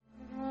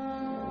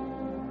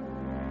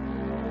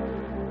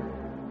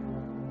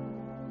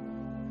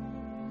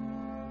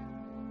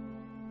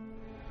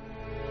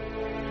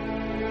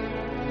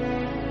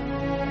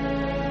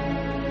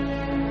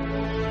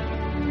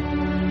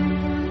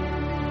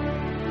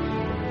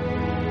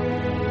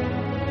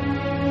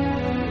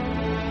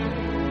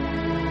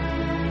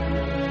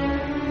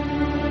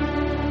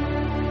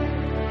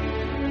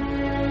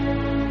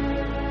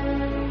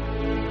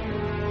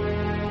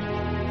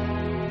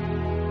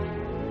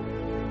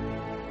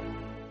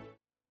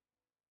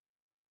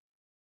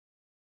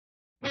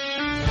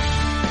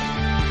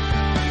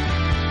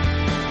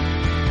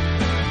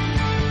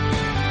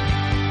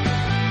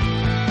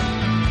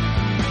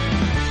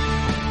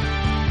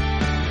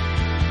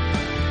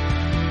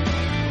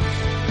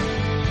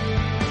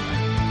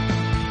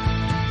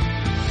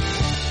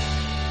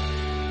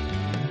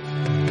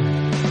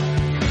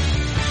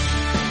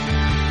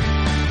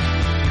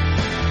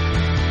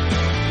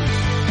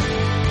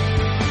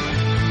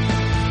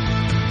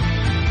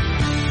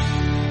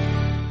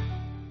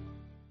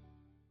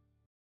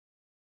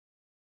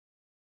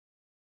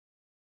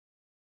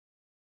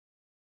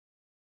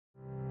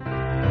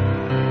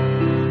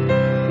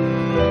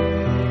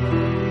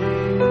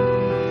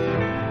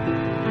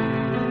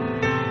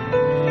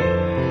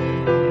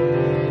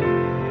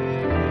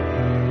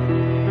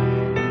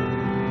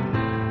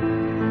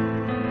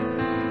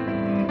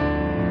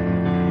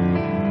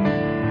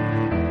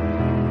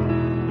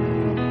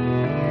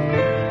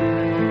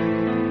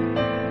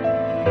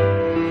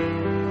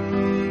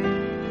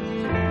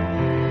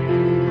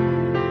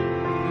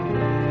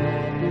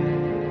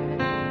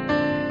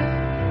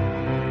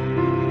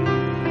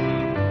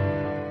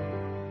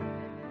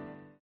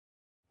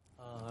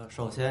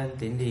首先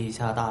顶礼一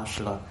下大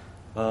师了。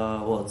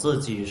我自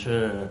己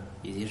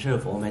已经是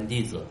佛门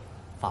弟子，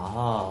法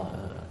号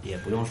也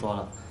不用说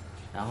了，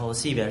然后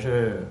系别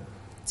是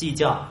技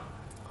教，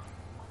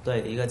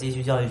对，一个继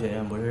续教育学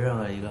院，不是任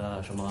何一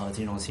个什么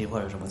金融系或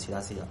者什么其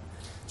他系的。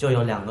就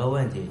有两个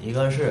问题，一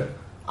个是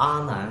阿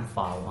难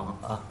法王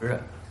不是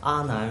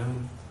阿难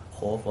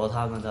活佛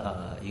他们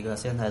的一个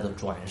现在的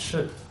转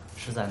世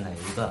是在哪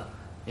一个？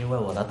因为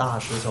我的大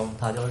师兄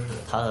他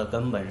的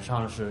根本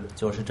上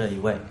就是这一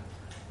位。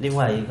另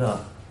外一个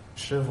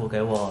师父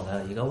给我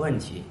的一个问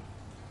题，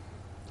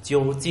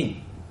究竟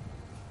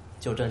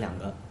就这两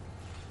个，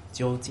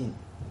究竟。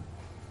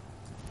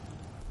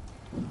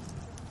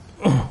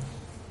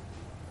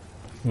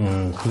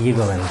第一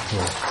个问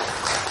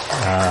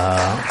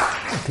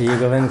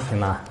题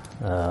呢，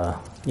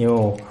因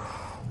为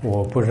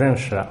我不认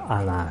识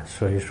阿难，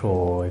所以说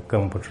我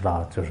更不知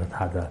道就是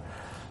他的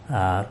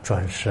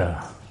转世，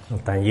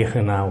但以后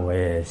呢，我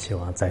也希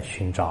望再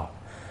寻找，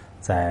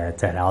再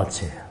了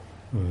解。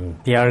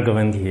第二个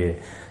问题，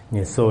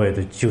你所谓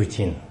的究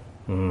竟，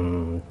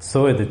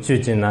所谓的究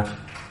竟呢，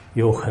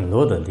有很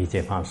多的理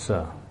解方式。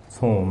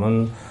从我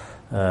们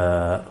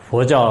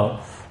佛教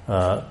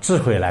智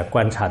慧来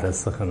观察的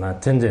时候呢，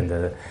真正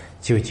的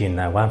究竟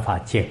呢，万法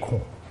皆空。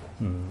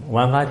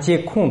万法皆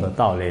空的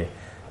道理，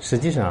实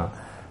际上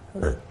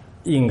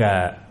应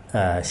该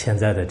现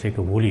在的这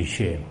个物理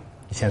学，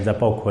现在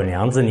包括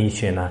量子力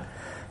学呢，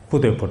不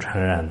得不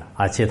承认，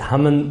而且他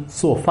们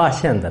所发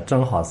现的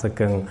正好是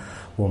跟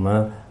我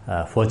们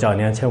佛教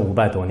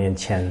2500多年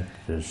前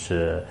就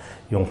是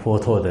用佛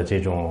陀的这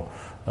种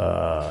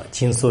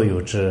今所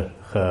有之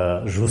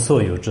和如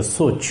所有之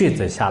所聚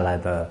集下来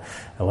的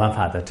万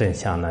法的真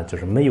相呢，就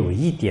是没有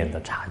一点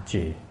的差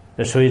距。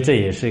所以这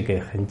也是一个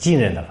很惊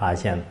人的发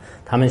现。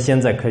他们现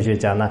在科学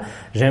家呢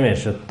认为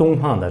是东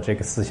方的这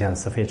个思想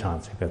是非常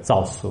这个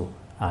早熟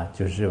啊，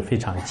就是非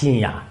常惊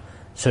讶。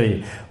所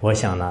以我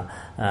想呢，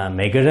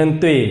每个人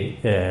对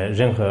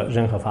任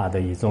何法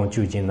的一种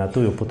究竟呢，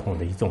都有不同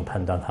的一种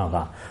判断方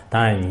法。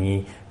当然，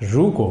你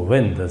如果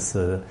问的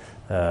是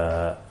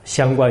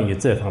相关于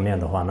这方面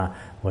的话呢，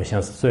我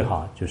想是最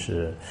好就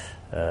是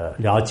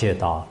了解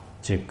到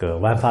这个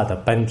万法的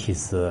本体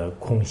是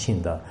空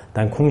性的，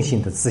但空性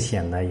的自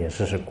显呢也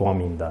是光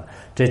明的，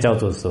这叫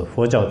做是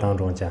佛教当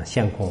中讲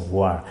现空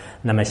无二。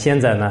那么现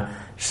在呢，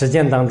实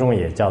践当中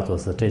也叫做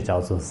是这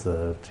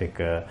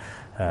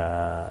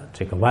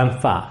个万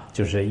法，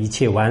就是一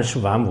切万事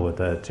万物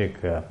的这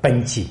个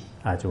本际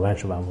啊，就万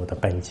事万物的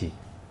本际。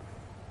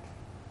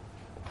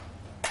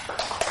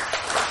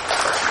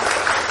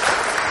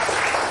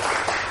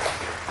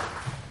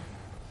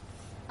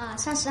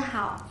上师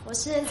好，我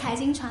是财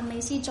经传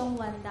媒系中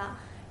文的。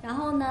然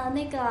后呢，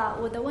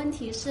我的问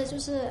题是，就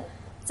是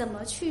怎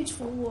么去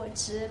除我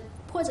执，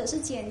或者是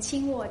减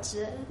轻我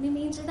执？明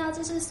明知道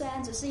这是虽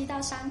然只是一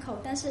道伤口，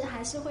但是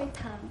还是会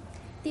疼。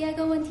第二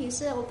个问题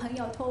是我朋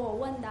友托我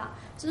问的，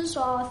就是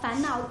说烦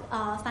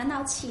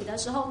恼起的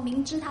时候，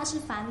明知它是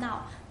烦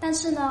恼，但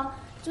是呢，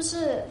就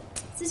是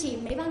自己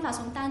没办法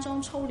从当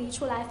中抽离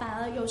出来，反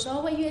而有时候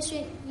会越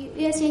陷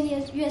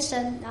越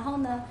深，然后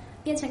呢，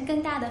变成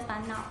更大的烦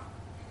恼。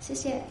谢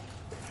谢。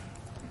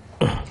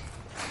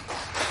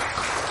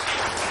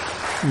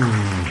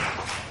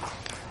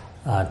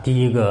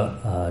第一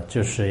个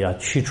就是要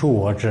去除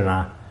我执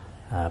呢，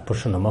不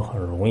是那么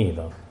很容易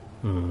的。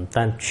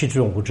但去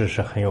除物质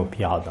是很有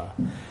必要的，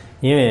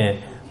因为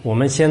我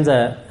们现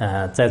在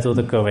在座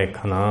的各位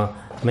可能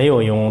没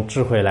有用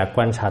智慧来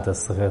观察的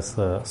时候，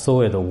是所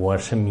谓的我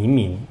是明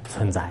明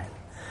存在，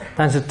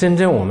但是真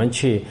正我们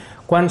去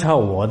观察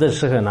我的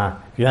时候呢，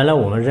原来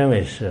我们认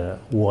为是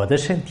我的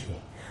身体，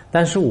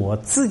但是我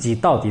自己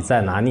到底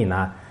在哪里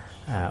呢？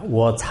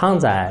我藏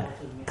在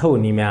头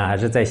里面，还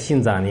是在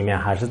心脏里面，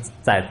还是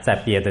在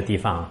别的地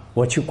方？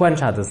我去观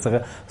察的时候，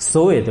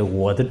所谓的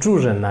我的主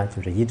人呢，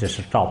就是一直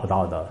是找不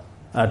到的。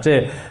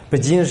这不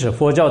仅是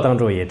佛教当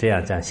中也这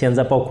样讲，现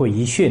在包括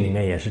医学里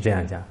面也是这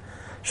样讲。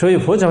所以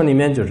佛教里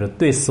面就是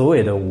对所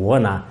谓的我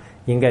呢，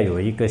应该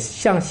有一个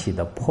详细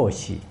的剖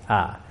析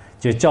啊，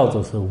就叫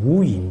做是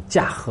无因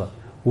假合。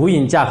无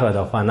因假合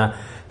的话呢，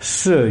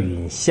色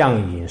蕴、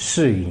相蕴、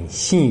识蕴、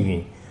性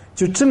蕴，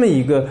就这么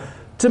一个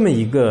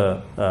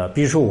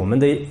比如说我们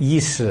的意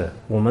识，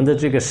我们的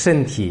这个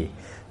身体，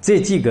这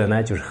几个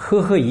呢就是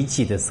合一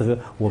起的时候，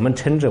我们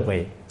称之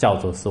为叫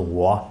做是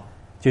我。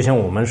就像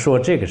我们说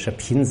这个是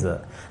品质，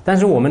但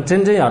是我们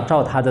真正要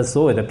照它的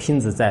所有的品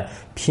质在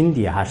品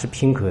底还是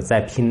品口，在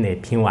品内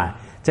品外，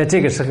在这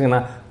个时候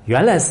呢，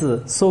原来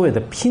是所谓的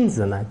品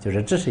质呢，就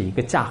是这是一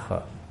个假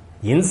合。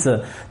因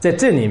此在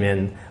这里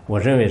面我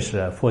认为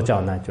是佛教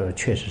呢，就是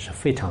确实是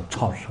非常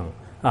超生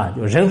啊，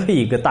有任何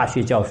一个大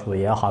学教授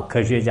也好，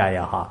科学家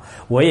也好，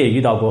我也遇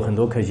到过很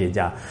多科学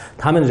家，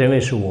他们认为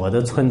是我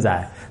的存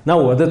在。那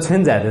我的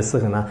存在的时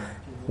候呢，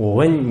我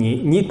问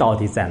你到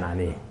底在哪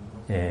里？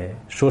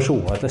说是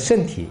我的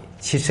身体，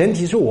其身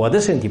体是我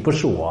的身体，不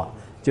是我。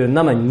就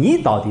那么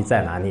你到底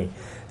在哪里？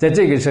在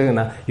这个时候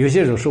呢，有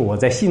些时候是我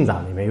在心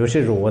脏里面，有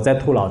些时候我在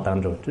头脑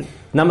当中。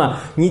那么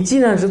你既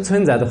然是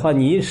存在的话，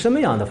你以什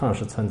么样的方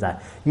式存在？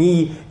你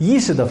以意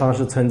识的方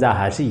式存在，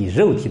还是以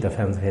肉体的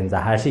方式存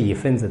在，还是以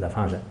分子的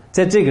方式？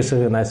在这个时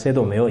候呢，谁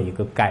都没有一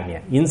个概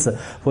念。因此，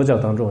佛教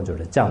当中就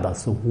是讲的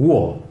是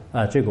我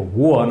这个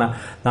我呢，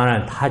当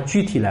然它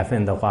具体来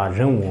分的话，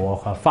人我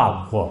和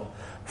法我。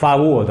法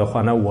我的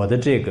话呢，我的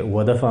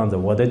房子，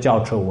我的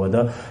轿车，我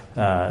的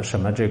什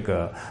么这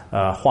个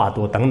花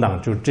朵等等，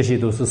就这些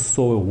都是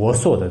所谓我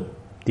所的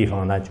地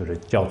方呢，就是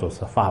叫做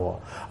是法我。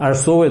而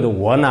所谓的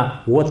我呢，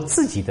我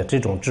自己的这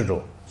种执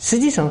着，实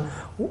际上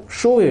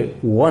所谓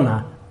我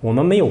呢，我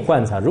们没有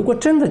观察。如果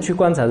真的去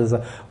观察的时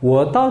候，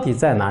我到底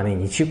在哪里？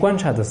你去观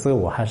察的时候，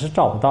我还是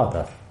找不到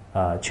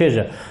的，确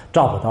实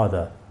找不到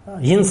的。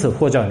因此，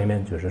佛教里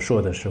面就是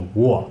说的是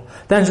我，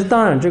但是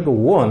当然这个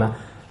我呢，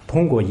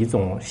通过一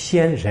种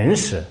先认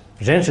识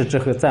之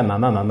后，再慢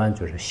慢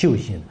就是修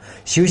行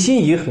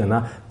以后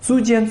呢，逐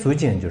渐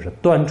就是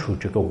断除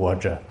这个我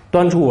执。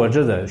断除我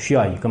执的需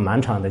要一个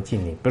漫长的经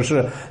历，不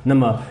是那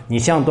么你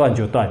想断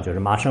就断，就是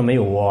马上没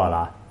有我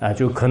了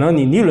就可能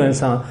你理论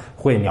上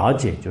会了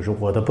解，就是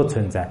我的不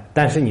存在，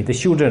但是你的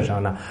修正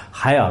上呢，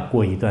还要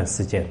过一段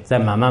时间，再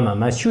慢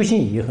慢修行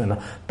以后呢，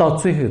到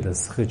最后的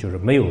时候就是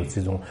没有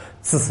这种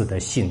自私的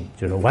心，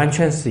就是完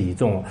全是一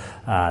种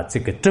这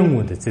个证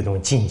悟的这种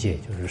境界，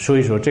就是所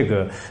以说这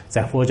个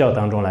在佛教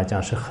当中来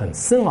讲是很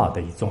深奥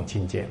的一种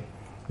境界。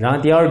然后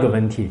第二个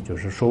问题就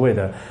是所谓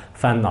的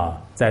烦恼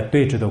在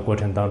对峙的过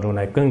程当中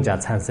呢，更加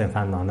产生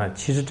烦恼呢，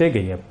其实这个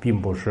也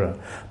并不是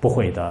不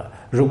会的。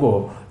如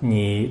果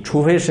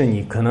除非是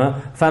你可能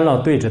烦恼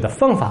对峙的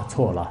方法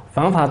错了，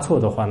方法错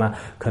的话呢，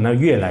可能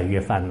越来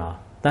越烦恼。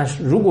但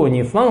是如果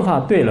你方法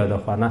对了的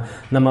话呢，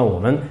那么我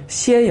们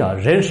先要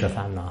认识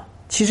烦恼。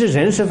其实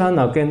认识烦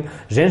恼跟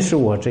认识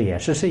我执也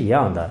是一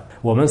样的。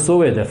我们所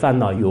谓的烦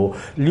恼有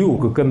6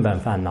个根本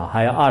烦恼，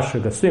还有20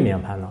个睡眠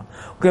烦恼。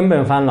根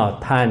本烦恼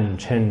贪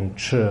嗔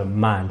痴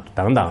慢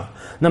等等。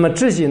那么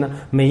这些呢，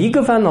每一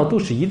个烦恼都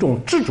是一种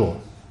执着。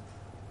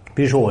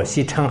比如说我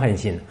起嗔恨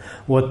心，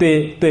我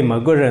对某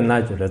个人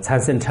呢，就是产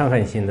生嗔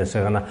恨心的时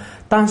候呢，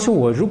但是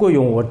我如果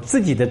用我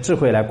自己的智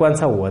慧来观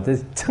察我的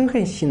嗔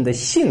恨心的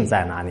性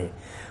在哪里，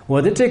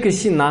我的这个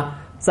性呢，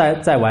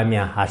在外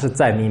面还是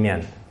在里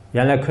面？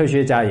原来科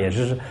学家也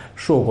是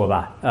说过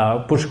吧，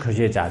不是科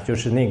学家，就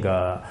是那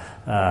个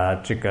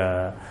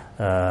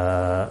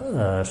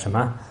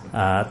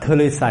特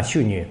蕾莎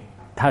修女，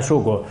她说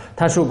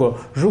过，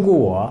如果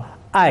我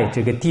爱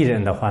这个敌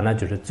人的话，那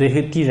就是最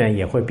后敌人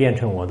也会变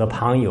成我的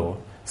朋友。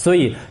所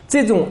以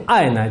这种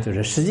爱呢，就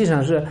是实际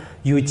上是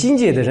有境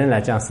界的人来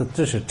讲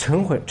这是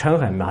嗔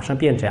恨马上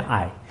变成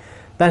爱，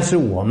但是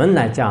我们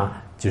来讲，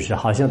就是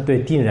好像对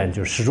敌人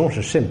就始终是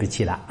生不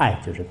起来爱，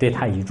就是对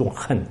他一种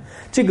恨。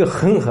这个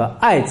恨和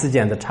爱之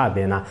间的差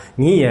别呢，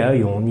你也要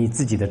用你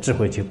自己的智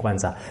慧去观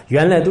察。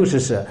原来都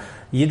是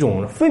一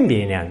种分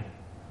别念。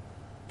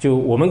就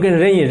我们跟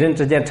人与人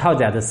之间吵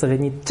架的时候，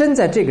你真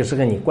在这个时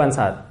候你观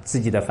察自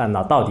己的烦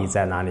恼到底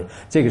在哪里，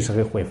这个时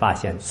候会发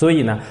现。所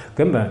以呢，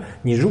根本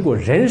你如果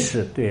认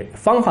识对，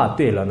方法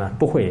对了呢，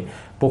不会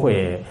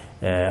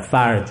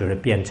反而就是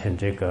变成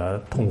这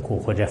个痛苦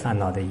或者烦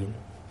恼的因。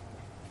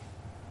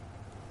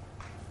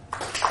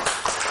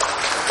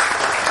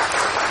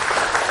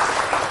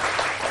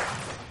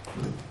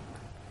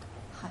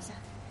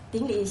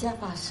顶礼一下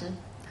法师，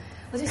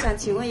我就想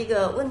请问一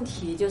个问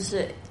题，就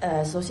是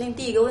首先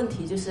第一个问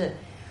题就是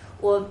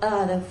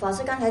法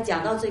师刚才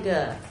讲到这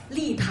个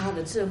利他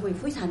的智慧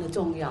非常的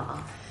重要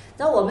啊。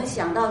然后我们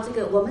想到这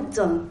个，我们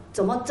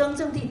怎么真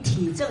正地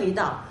体证一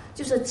道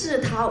就是自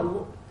他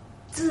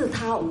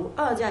无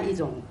二这样一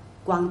种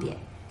观点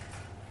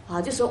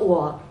啊，就说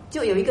我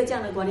就有一个这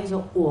样的观点，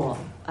说我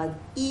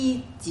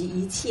一即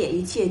一切，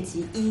一切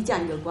即一这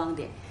样一个观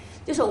点。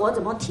就是我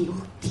怎么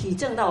体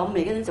证到，我们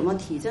每个人怎么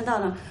体证到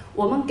呢？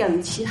我们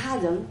跟其他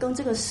人跟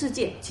这个世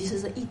界其实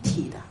是一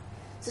体的，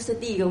这是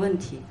第一个问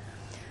题。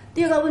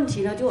第二个问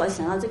题呢，就我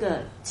想到这个，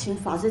请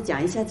法师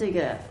讲一下这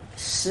个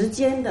时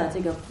间的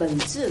这个本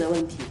质的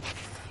问题，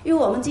因为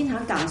我们经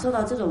常感受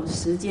到这种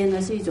时间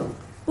呢是一种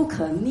不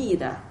可逆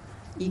的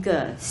一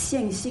个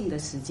线性的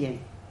时间，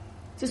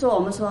就说我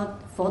们说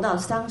佛道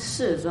三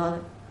世，说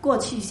过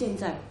去、现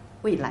在、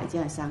未来这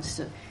样三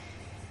世。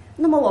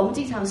那么我们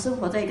经常生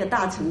活在一个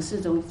大城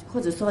市中，或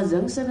者说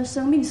人生的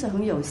生命是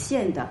很有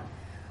限的，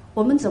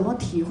我们怎么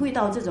体会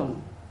到这种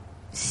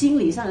心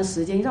理上的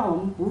时间，让我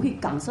们不会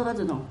感受到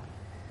这种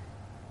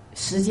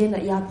时间的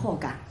压迫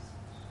感？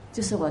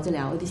就是我这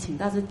两个问题，请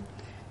大师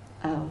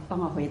帮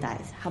我回答一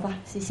下，好吧？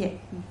谢谢。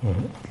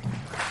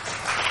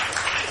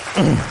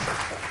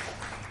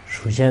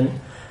首先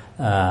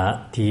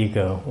第一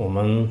个，我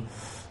们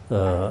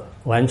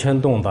完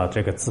全动到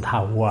这个自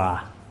他无二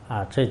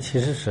这其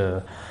实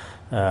是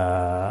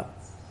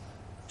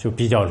就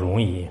比较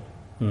容易。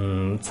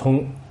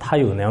从它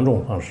有2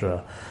种方式。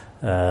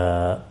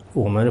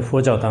我们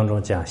佛教当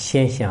中讲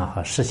现象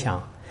和实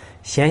相。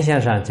现象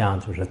上讲，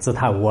就是自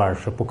他无二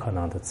是不可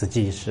能的，自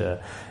己是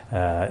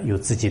有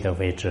自己的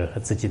位置和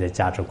自己的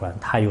价值观，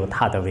他有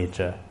他的位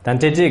置。但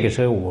在这个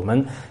时候，我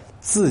们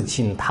自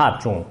轻他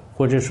重，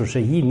或者说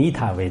是以利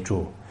他为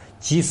主，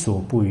己所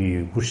不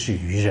欲，勿施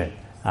于人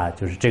啊，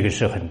就是这个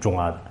是很重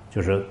要的，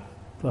就是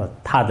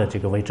他的这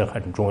个位置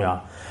很重要。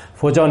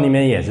佛教里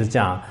面也是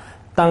讲，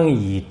当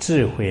以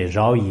智慧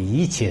饶以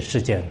一切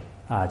世间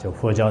啊，就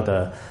佛教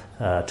的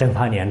正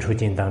法念处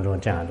经当中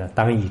这样的，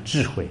当以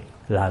智慧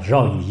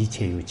绕以一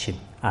切有情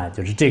啊，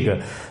就是这个。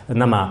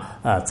那么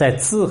在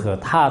自和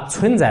它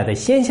存在的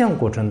现象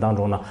过程当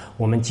中呢，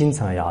我们经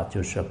常要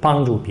就是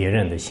帮助别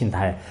人的心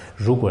态，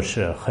如果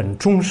是很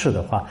重视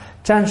的话，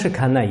暂时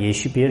看呢，也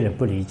许别人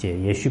不理解，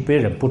也许别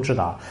人不知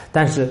道，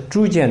但是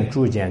逐渐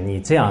你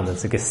这样的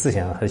这个思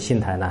想和心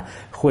态呢，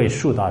会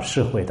受到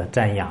社会的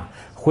赞扬，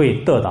会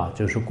得到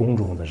就是公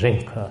众的认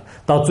可，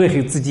到最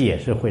后自己也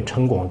是会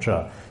成功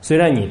者。虽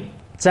然你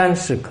暂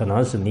时可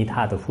能是你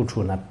他的付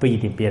出呢，不一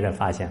定别人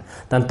发现，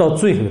但到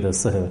最后的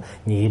时候，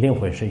你一定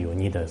会是有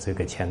你的这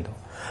个前途。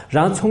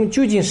然后从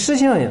究竟实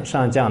相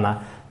上讲呢，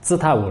自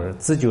他无二，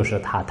自就是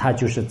他，他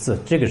就是自，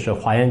这个是《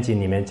华严经》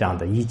里面讲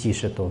的一即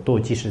是多，多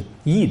即是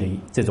一的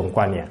这种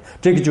观念，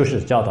这个就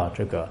是教到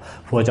这个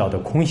佛教的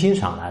空性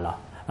上来了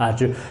啊。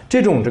就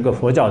这种这个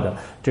佛教的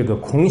这个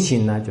空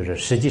性呢，就是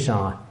实际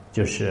上啊，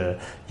就是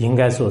应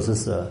该说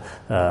是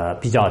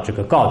比较这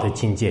个高的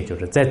境界，就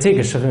是在这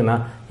个时候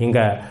呢，应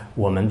该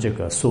我们这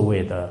个所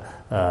谓的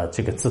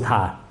这个自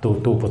他都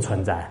不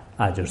存在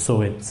啊，就是所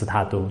谓自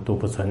他都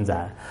不存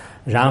在。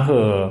然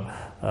后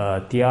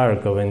第二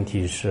个问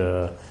题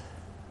是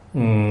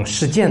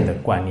实践的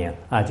观念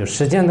啊，就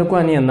实践的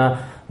观念呢，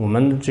我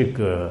们这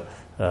个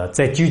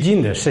在究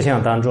竟的实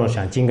相当中，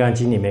像《金刚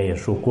经》里面也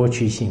说，过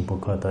去性不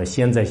可得，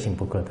现在性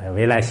不可得，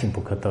未来性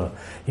不可得。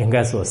应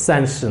该说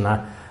三世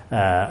呢，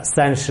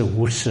三世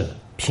无事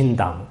平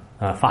等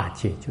法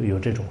界，就有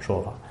这种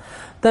说法。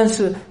但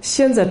是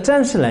现在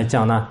暂时来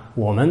讲呢，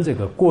我们这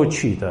个过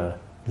去的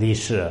历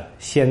史、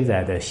现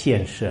在的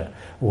现实、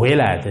未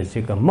来的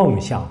这个梦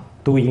想，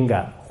都应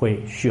该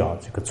会需要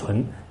这个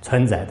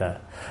存在的。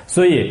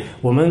所以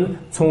我们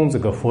从这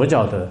个佛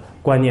教的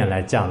观念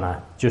来讲呢，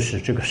就是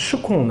这个时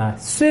空呢，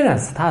虽然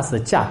是它是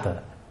假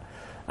的，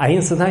爱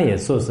因斯坦也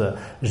说是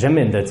人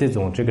们的这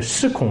种这个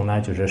时空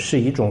呢，是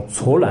一种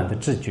错乱的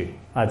知觉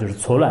啊，就是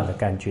错乱的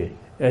感觉。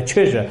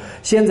确实，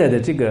现在的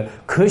这个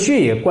科学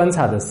也观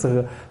察的时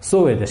候，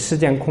所谓的时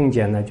间空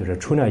间呢，就是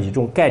除了一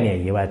种概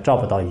念以外，找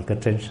不到一个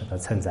真实的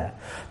存在。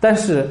但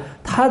是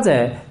它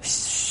在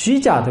虚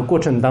假的过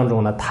程当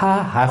中呢，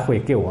它还会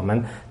给我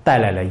们带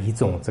来了一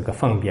种这个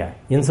方便。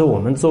因此，我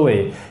们作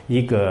为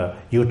一个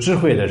有智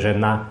慧的人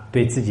呢，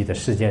对自己的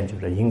时间就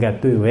是应该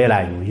对未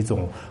来有一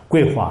种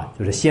规划，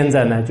就是现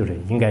在呢，就是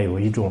应该有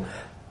一种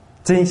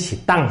珍惜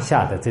当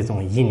下的这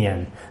种意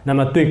念。那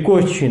么对过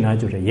去呢，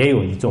就是也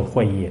有一种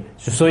回忆。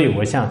所以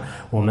我想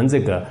我们这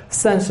个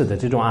三世的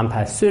这种安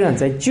排，虽然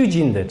在究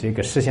竟的这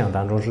个实相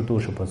当中都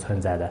是不存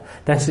在的，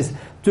但是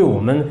对我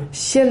们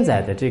现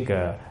在的这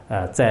个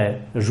在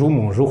如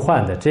梦如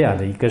幻的这样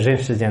的一个人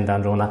世间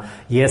当中呢，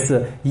也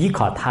是依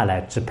靠它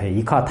来支配，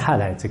依靠它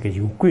来这个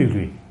有规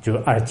律，就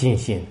而进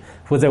行。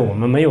否则我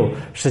们没有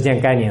时间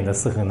概念的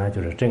时候呢，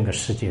就是整个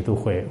世界都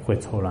会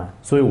错乱。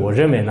所以我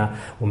认为呢，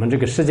我们这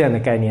个时间的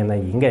概念呢，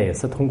应该也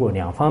是通过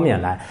两方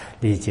面来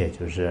理解，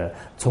就是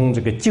从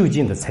这个究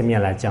竟的层面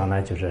来讲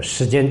呢，就是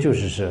时间就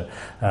是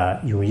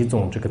有一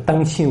种这个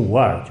当性无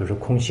二，就是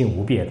空性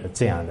无别的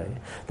这样的。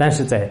但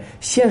是在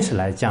现实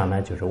来讲呢，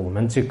就是我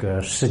们这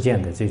个时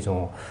间的这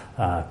种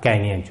概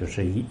念，就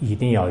是一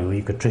定要有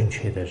一个准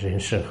确的认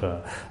识和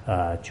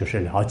就是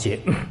了解。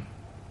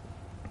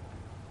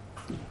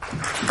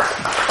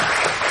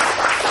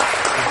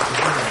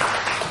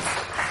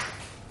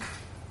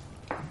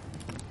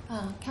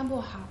Khenpo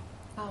好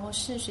我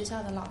是学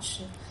校的老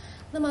师。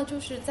那么就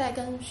是在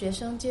跟学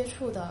生接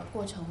触的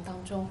过程当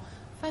中，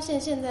发现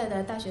现在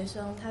的大学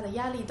生他的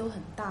压力都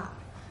很大。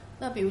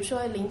那比如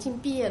说临近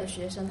毕业的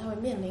学生，他会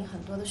面临很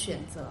多的选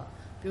择，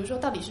比如说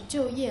到底是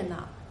就业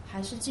呢，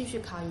还是继续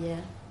考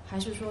研，还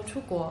是说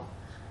出国。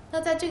那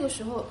在这个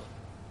时候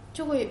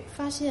就会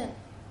发现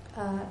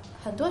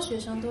很多学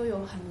生都有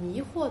很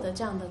迷惑的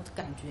这样的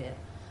感觉。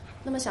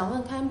那么想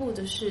问Khenpo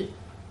的是，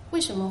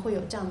为什么会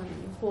有这样的迷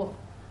惑？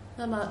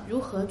那么如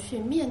何去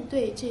面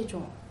对这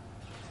种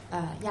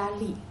压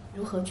力？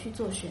如何去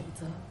做选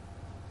择？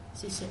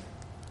谢谢。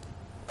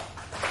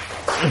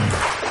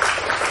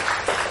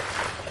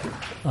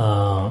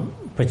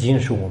不仅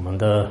是我们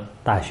的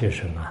大学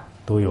生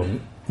都有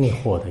迷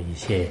惑的一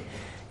些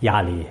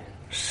压力。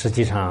实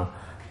际上，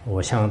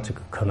我想这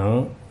个可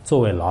能作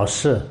为老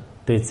师，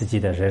对自己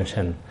的人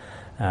生，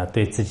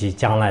对自己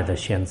将来的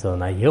选择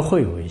呢，也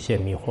会有一些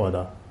迷惑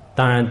的。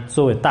当然，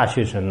作为大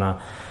学生呢，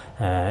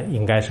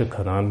应该是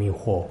可能迷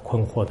惑、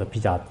困惑的比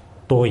较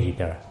多一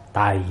点、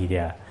大一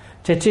点。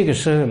在这个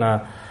时候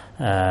呢，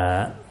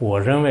我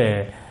认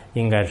为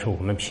应该是我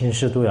们平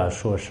时都要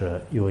说是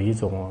有一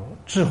种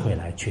智慧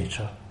来决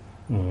策。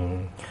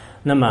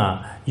那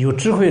么有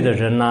智慧的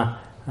人呢，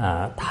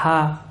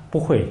他不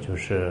会就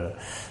是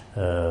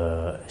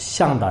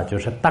向导就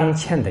是当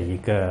前的一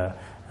个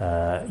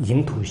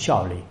引土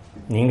效力，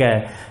应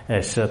该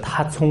是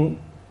他从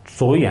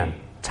左远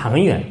长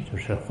远就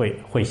是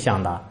会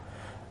向导。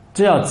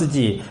只要自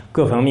己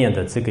各方面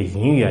的这个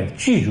因缘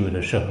具足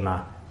的时候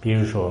呢，比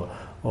如说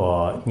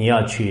你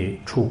要去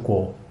出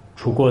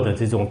国的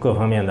这种各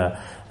方面的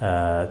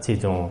这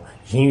种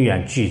因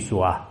缘具足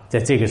啊，在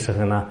这个时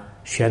候呢，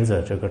选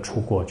择这个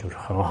出国就是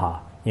很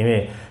好。因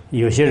为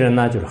有些人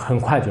呢，就是很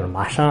快就是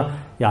马上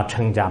要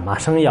成家，马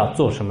上要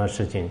做什么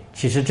事情，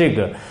其实这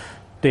个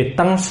对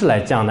当时来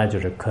讲呢，就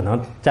是可能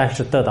暂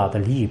时得到的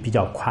利益比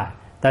较快。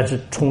但是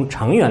从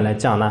长远来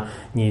讲呢，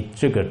你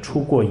这个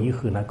出国以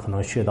后呢，可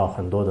能学到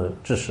很多的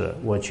知识。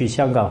我去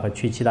香港和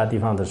去其他地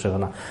方的时候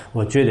呢，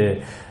我觉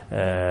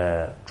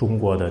得中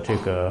国的这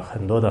个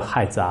很多的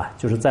孩子啊，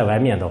就是在外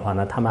面的话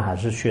呢，他们还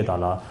是学到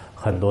了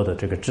很多的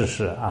这个知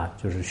识啊，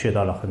就是学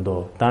到了很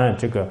多。当然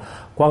这个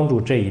光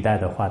州这一带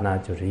的话呢，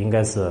就是应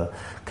该是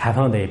开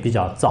放的也比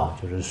较早，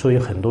就是所以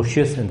很多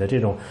学生的这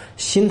种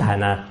心态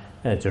呢，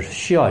就是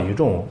需要一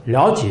种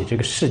了解这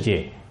个世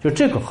界，就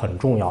这个很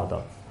重要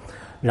的。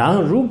然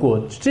后如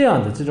果这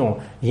样的这种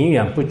因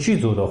缘不具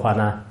足的话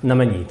呢，那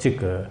么你这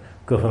个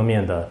各方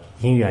面的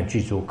因缘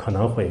具足，可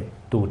能会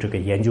读这个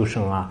研究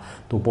生啊，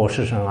读博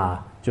士生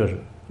啊。就是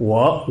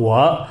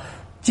我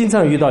经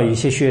常遇到一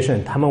些学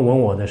生，他们问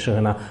我的时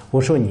候呢，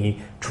我说你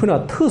除了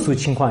特殊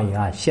情况以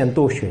外，先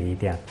多学一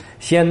点，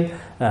先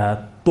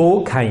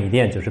多看一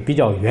点，就是比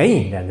较远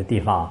一点的地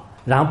方，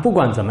然后不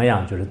管怎么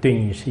样，就是对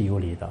你是有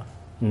利的。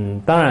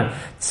当然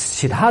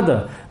其他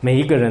的每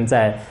一个人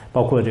在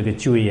包括这个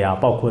就业啊，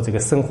包括这个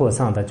生活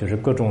上的就是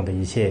各种的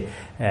一些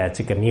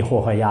这个迷惑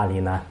和压力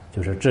呢，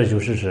就是这就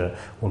是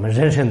我们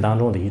人生当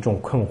中的一种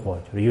困惑。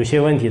就是有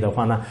些问题的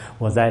话呢，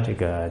我在这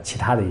个其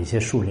他的一些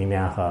书里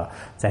面和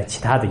在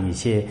其他的一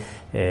些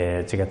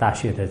这个大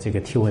学的这个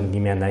提问里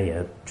面呢，也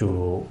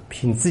就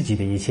凭自己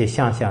的一些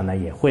想象呢，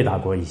也回答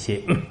过一些。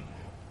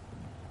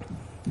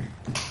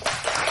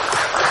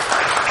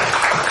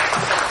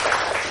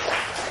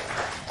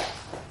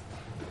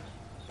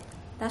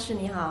大师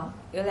你好，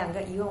有2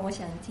个疑问，我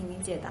想请你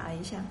解读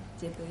一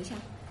下。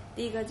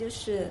第一个就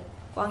是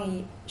关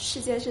于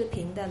世界是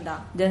平等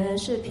的，人人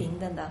是平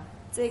等的，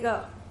这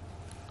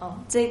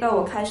个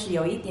我开始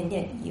有一点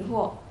点疑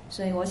惑，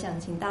所以我想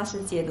请大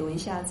师解读一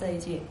下这一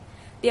句。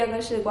第二个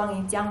是关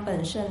于江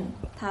本胜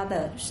他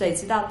的谁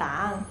知道答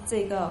案，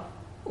这个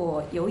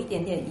我有一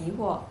点点疑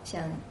惑，想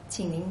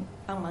请您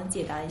帮忙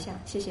解答一下，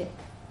谢谢。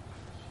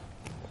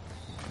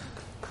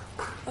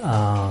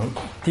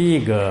第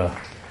一个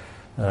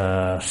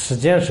时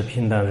间是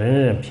平等，人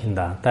人平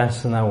等，但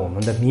是呢，我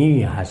们的命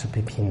运还是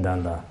不平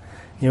等的。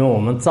因为我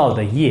们造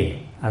的业，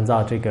按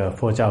照这个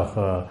佛教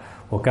和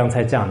我刚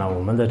才讲的我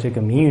们的这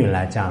个命运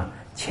来讲，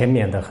前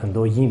面的很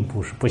多因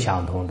不是不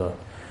相同的。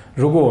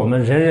如果我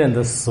们人人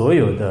的所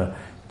有的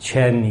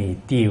权利、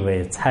地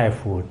位、财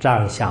富、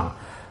长相、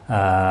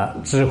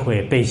智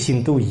慧、悲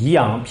心都一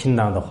样平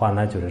等的话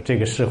呢，就是这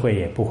个社会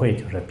也不会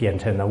就是变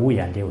成了五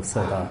颜六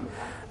色的。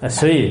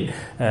所以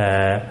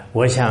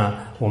我想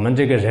我们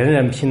这个人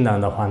人平等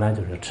的话呢，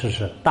就是其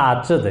实大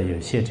致的有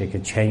些这个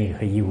权益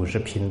和义务是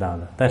平等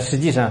的，但实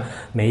际上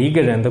每一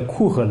个人的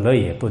苦和乐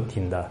也不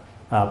平等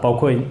啊，包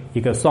括一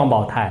个双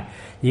胞胎，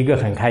一个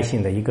很开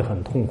心的，一个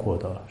很痛苦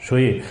的。所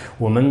以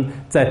我们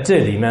在这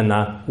里面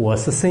呢，我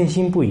是深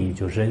信不疑，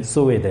就是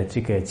所谓的这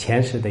个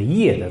前世的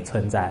业的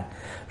存在。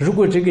如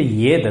果这个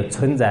业的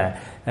存在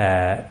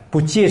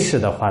不解释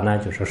的话呢，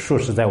就是说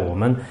实在我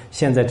们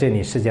现在这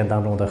里世界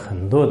当中的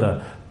很多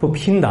的不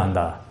平等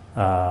的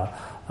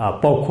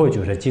包括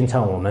就是经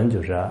常我们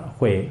就是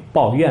会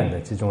抱怨的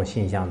这种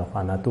现象的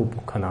话呢，都不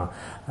可能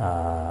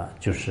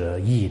就是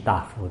意义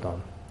大幅的。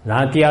然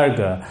后第二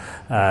个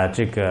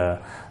这个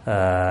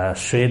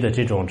谁的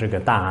这种这个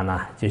答案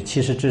呢，就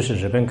其实这是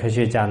日本科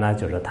学家呢，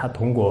就是他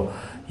通过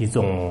一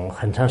种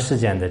很长时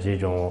间的这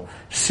种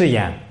试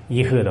验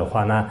以后的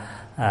话呢，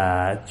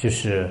就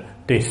是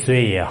对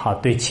水也好，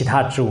对其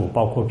他植物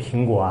包括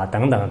苹果啊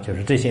等等，就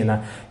是这些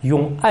呢，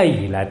用爱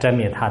意来沾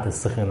灭它的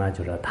时候呢，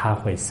就是它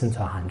会生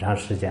存很长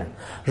时间。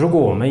如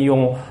果我们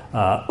用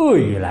恶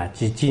语来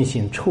去进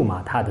行臭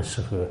骂它的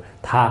时候，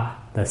它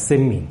的生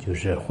命就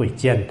是会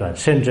间断，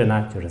甚至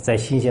呢就是在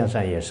形象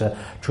上也是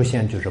出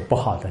现就是不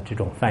好的这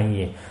种反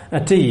应。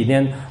这一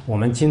点我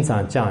们经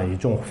常讲一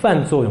种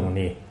反作用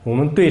力，我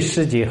们对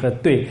世界和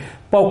对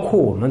包括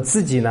我们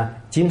自己呢，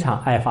经常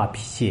爱发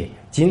脾气，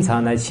经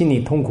常呢心里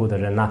痛苦的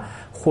人呢，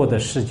活的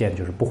时间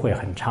就是不会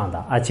很长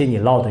的，而且你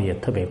老的也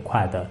特别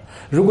快的。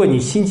如果你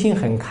心情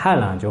很开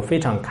朗，就非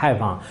常开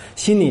放，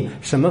心里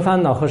什么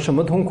烦恼和什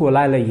么痛苦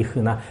来了以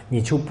后呢，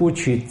你就不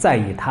去在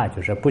意它，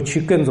就是不去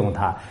跟踪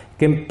它，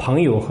跟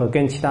朋友和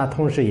跟其他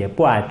同事也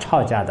不爱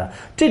吵架的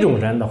这种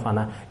人的话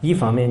呢，一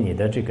方面你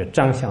的这个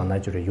长相呢，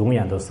就是永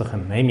远都是很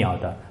美妙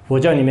的。佛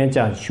教里面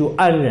讲修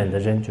安忍的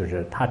人，就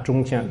是他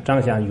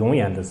长相永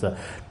远都是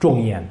庄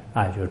严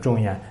啊，就是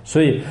庄严。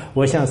所以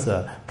我想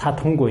是他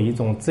通过一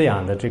种这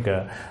样的这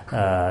个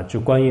就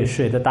关于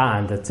谁的答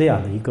案的这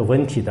样的一个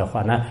问题的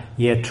话呢，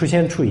也出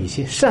现出一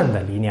些善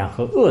的力量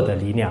和恶的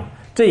力量。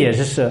这也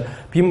是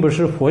并不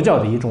是佛教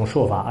的一种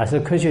说法，而是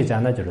科学家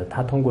呢，就是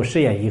他通过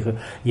实验以后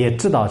也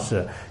知道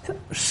是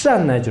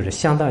善呢，就是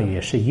相当于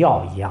是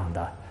药一样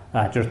的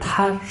啊，就是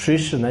它随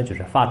时呢就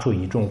是发出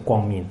一种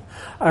光明，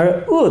而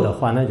恶的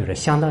话呢，就是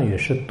相当于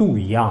是毒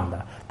一样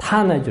的，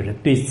它呢就是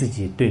对自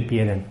己对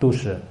别人都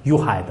是有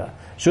害的。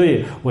所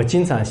以我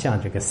经常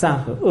像这个善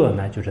和恶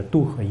呢，就是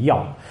毒和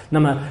药。那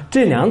么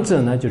这两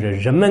者呢，就是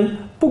人们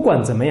不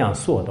管怎么样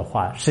说的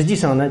话，实际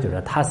上呢，就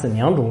是它是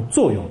两种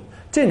作用。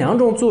这两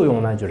种作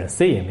用呢，就是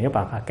谁也没有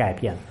办法改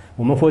变。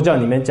我们佛教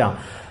里面讲，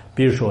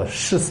比如说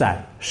十善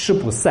十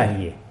不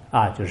善也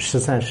啊，就是十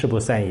善十不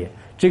善也。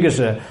这个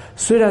是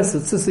虽然是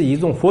这是一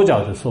种佛教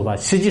的说法，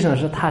实际上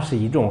是它是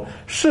一种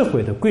社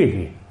会的规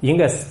律，应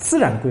该是自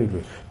然规律。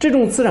这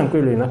种自然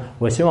规律呢，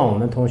我希望我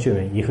们同学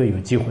们以后有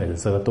机会的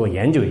时候多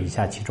研究一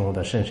下其中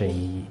的深深意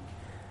义。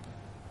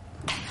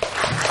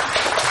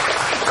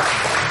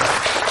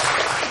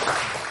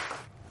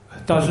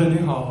大师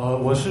您好，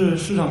我是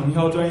市场营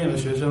销专业的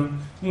学生，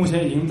目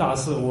前已经大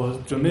四，我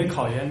准备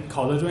考研，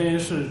考的专业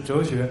是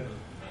哲学。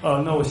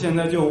那我现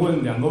在就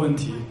问2个问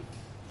题。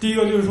第一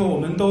个就是说，我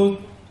们都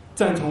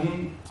赞同，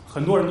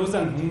很多人都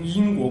赞同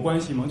因果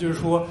关系嘛，就是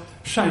说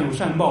善有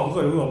善报，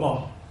恶有恶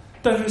报。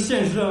但是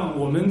现实上，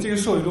我们这个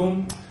社会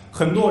中，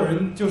很多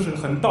人就是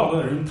很道德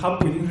的人，他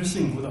不一定是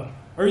幸福的，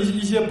而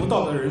一些不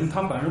道德的人，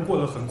他反而过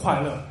得很快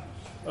乐。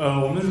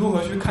我们如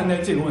何去看待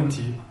这个问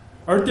题？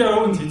而第二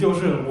个问题就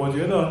是，我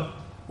觉得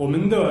我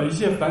们的一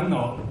些烦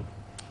恼，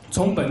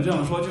从本质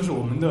上说，就是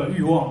我们的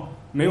欲望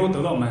没有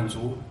得到满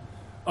足。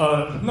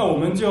那我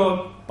们就要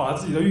把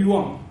自己的欲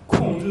望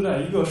控制在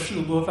一个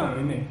适度的范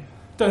围内。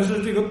但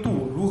是这个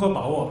度如何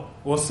把握？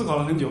我思考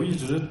了很久，一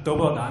直得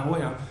不到答案。我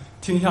想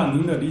听一下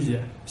您的理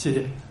解，谢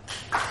谢。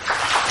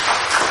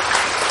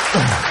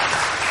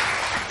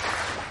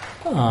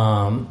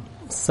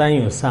善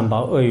有善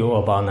报，恶有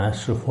恶报呢，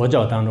是佛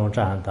教当中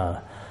这样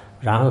的。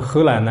然后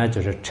后来呢，就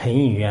是成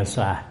因元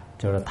算，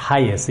就是他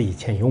也是以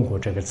前用过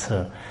这个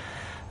词。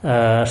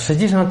实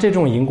际上这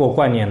种因果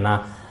观念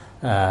呢，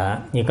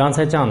你刚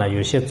才讲的，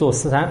有些做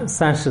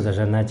善事的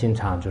人呢，经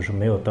常就是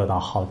没有得到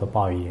好的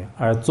报应，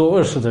而做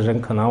恶事的人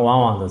可能往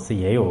往的是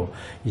也有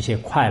一些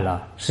快乐。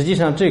实际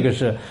上这个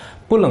是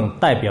不能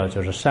代表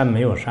就是善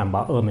没有善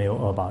报，恶没有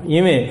恶报，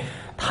因为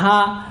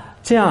他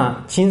这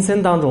样今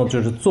生当中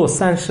就是做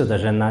善事的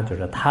人呢，就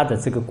是他的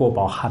这个果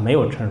报还没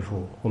有成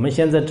熟。我们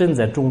现在正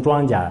在种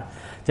庄稼，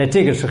在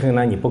这个时候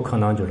呢，你不可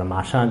能就是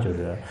马上就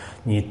是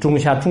你种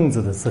下种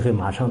子的时候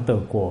马上得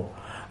果。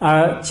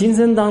而今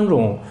生当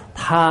中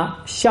他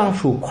享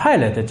受快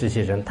乐的这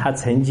些人，他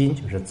曾经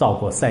就是造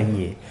过善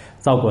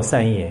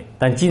业，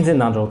但今生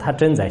当中他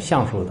正在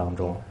享受当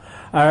中。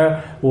而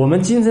我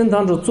们今生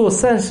当中做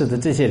善事的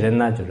这些人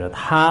呢，就是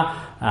他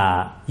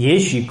也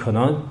许可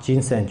能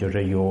今生就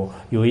是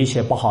有一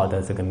些不好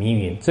的这个命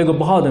运。这个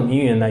不好的命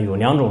运呢，有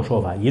2种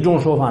说法。一种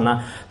说法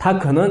呢，他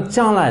可能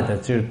将来的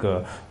这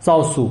个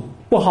遭受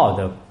不好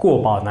的果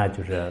报呢，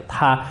就是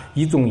他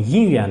一种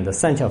因缘的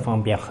3巧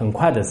方便，很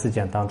快的时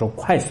间当中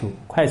快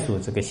速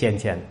这个现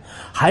前。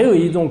还有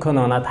一种可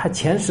能呢，他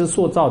前世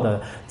所造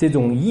的这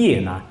种业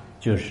呢，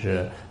就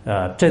是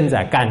正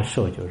在干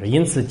涉，就是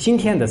因此今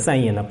天的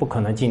善业呢不可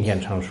能今天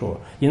成熟，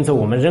因此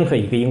我们任何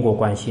一个因果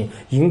关系，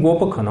因果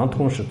不可能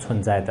同时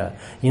存在的。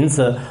因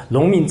此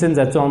农民正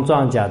在种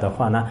庄稼的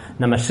话呢，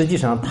那么实际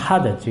上它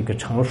的这个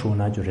成熟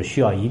呢，就是需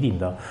要一定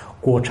的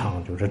过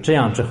程，就是这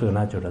样之后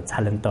呢，就是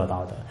才能得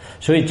到的。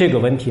所以这个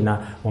问题呢，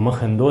我们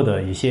很多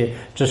的一些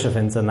知识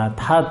分子呢，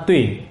他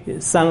对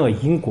善恶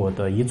因果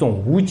的一种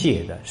误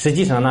解的。实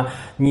际上呢，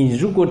你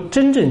如果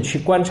真正去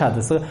观察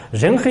的时候，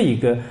任何一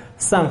个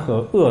善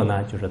和恶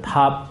呢，就是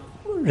它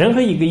任何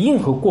一个因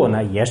和果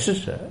呢，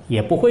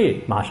也不会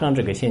马上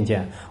这个现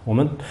前。我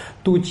们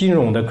读金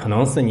融的可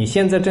能是你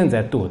现在正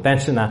在读，但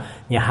是呢，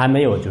你还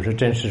没有就是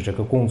正式这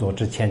个工作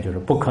之前，就是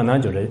不可能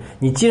就是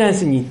你既然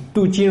是你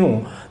读金融，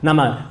那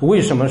么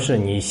为什么是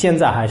你现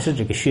在还是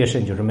这个学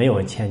生就是没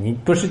有钱？你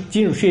不是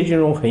学金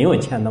融很有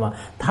钱的吗？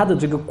他的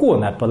这个果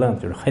呢不能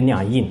就是衡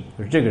量因，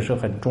就是这个是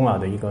很重要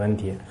的一个问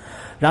题。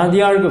然后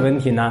第二个问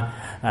题呢，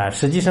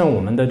实际上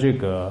我们的这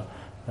个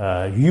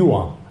欲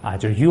望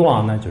就是欲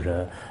望呢，就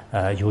是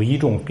有一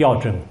种标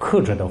准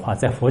克制的话，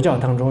在佛教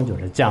当中就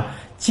是讲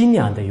尽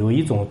量的有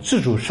一种知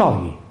足少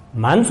欲，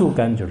满足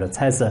感就是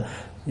才是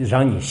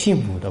让你幸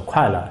福的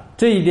快乐。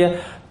这一点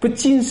不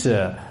仅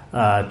是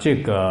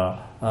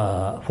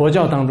佛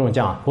教当中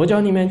讲，佛教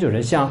里面就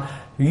是像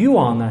欲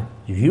望呢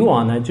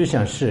就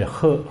像是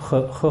和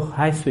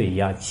海水一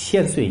样，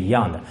咸水一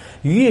样的，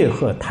越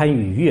喝贪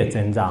欲越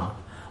增长。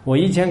我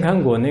以前看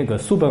过那个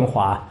叔本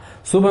华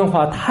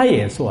他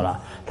也说了，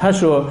他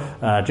说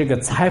这个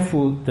财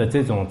富的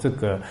这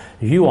个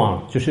欲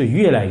望就是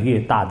越来越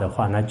大的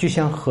话呢，就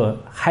像和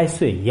海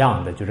水一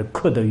样的，就是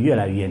渴得越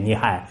来越厉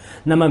害。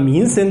那么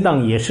民生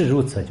党也是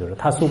如此，就是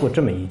他说过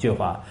这么一句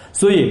话。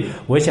所以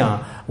我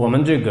想我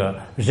们这个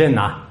人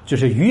就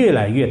是越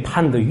来越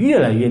贪得越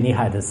来越厉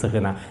害的时候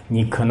呢，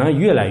你可能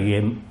越来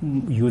越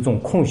有种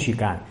空虚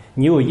感，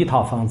你有一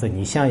套房子，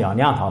你想要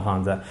2套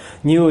房子；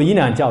你有一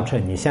辆轿车，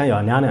你想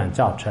要2辆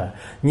轿车；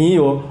你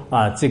有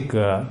这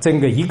个整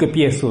个一个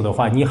别墅的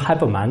话，你还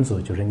不满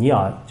足，就是你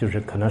要就是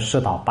可能10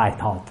套、8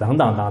套等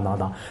等等等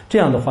等。这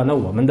样的话呢，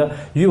我们的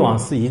欲望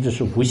是一直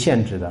是无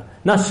限制的。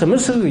那什么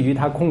时候与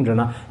它控制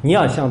呢？你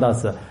要想到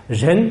是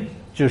人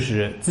就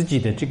是自己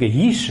的这个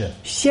意识、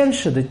现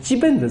实的基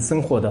本的生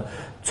活的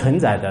存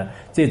在的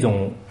这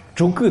种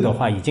足够的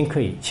话，已经可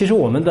以。其实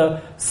我们的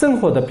生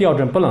活的标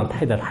准不能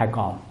抬得太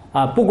高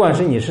啊，不管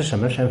是你是什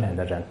么身份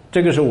的人，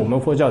这个是我们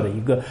佛教的一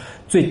个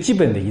最基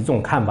本的一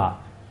种看法。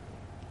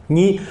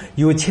你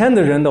有钱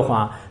的人的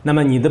话，那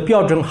么你的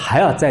标准还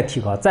要再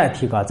提高，再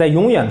提高，再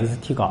永远的是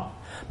提高。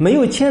没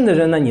有钱的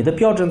人呢，你的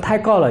标准太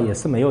高了也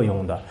是没有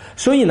用的。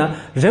所以呢，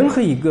任何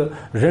一个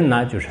人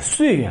呢，就是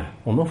随缘。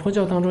我们佛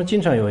教当中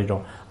经常有一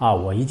种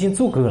我已经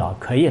足够了，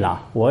可以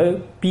了，我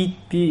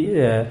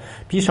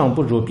比上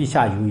不足，比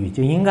下有余，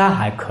就应该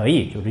还可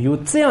以。就是有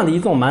这样的一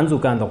种满足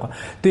感的话，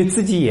对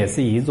自己也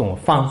是一种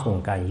放松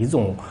感，一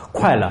种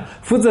快乐。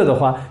否则的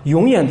话，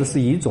永远都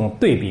是一种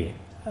对比。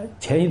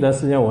前一段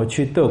时间我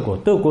去德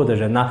国的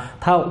人呢，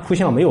他互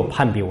相没有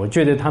攀比，我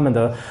觉得他们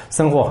的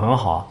生活很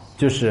好。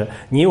就是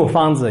你有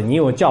房子，你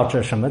有轿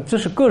车什么，这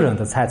是个人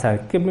的财产，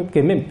根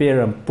本别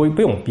人不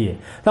用比。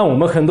但我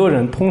们很多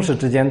人同事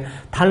之间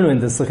谈论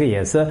的时候，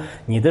也是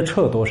你的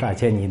车多少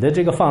钱，你的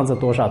这个房子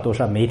多少，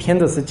每天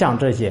都是讲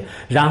这些，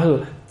然后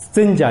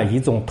增加一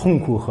种痛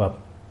苦和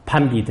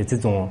攀比的这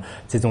种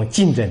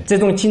竞争。这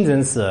种竞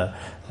争是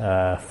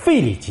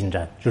非理竞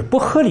争，就是不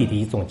合理的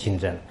一种竞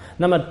争。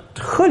那么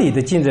合理的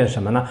竞争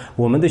什么呢？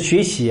我们的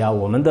学习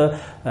我们的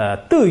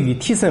德育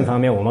提升方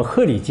面，我们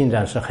合理竞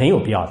争是很有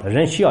必要的，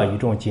人需要一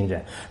种竞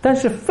争。但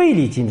是非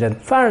理竞争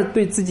反而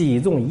对自己一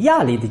种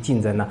压力的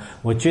竞争呢，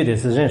我觉得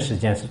是人世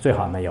间是最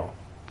好没有。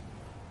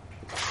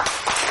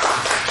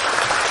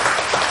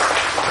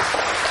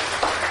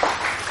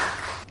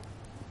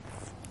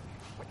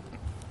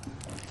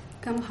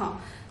干不好，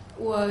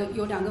我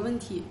有2个问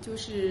题，就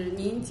是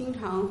您经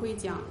常会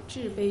讲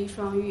智悲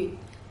双运。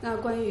那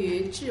关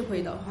于智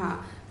慧的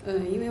话，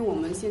因为我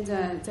们现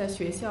在在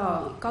学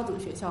校高等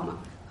学校嘛，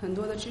很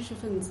多的知识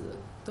分子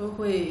都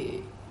会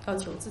要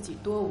求自己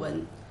多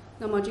闻。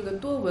那么这个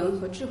多闻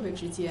和智慧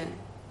之间，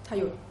它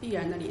有必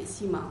然的联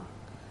系吗？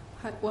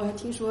我还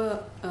听说，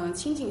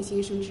清净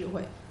心生智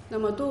慧。那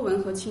么多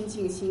闻和清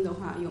净心的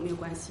话有没有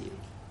关系？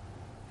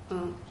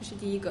这是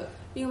第一个。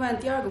另外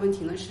第2个问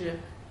题呢是，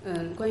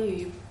关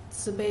于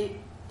慈悲，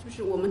就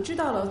是我们知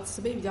道了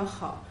慈悲比较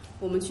好，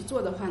我们去做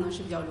的话呢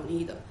是比较容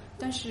易的。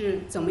但是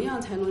怎么样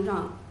才能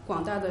让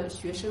广大的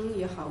学生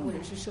也好，或者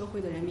是社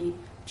会的人民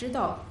知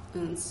道，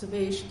慈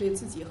悲是对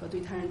自己和对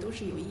他人都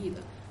是有益的，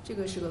这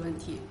个是个问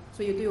题。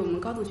所以对我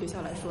们高等学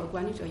校来说，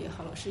管理者也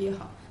好，老师也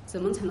好，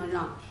怎么才能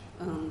让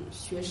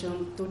学生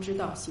都知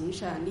道行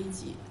善利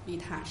己利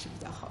他是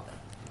比较好的？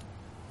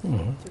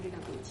就这2个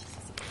问题，谢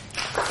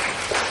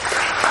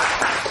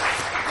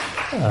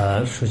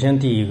谢。首先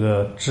第一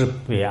个智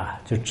慧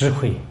就智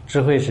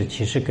慧是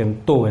其实跟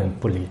多闻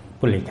不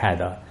离开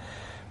的。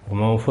我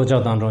们佛教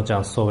当中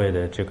讲所谓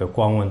的这个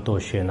光闻多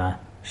学呢，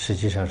实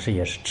际上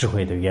也是智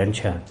慧的源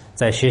泉。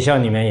在学校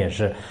里面也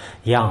是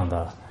一样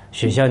的，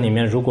学校里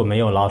面如果没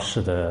有老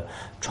师的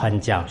传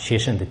讲，学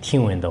生的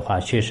听闻的话，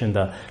学生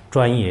的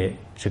专业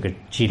这个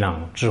技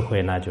能智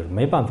慧呢，就是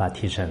没办法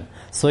提升。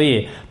所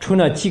以除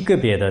了极个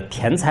别的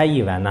天才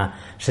以外呢，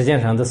实际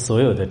上的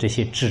所有的这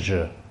些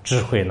智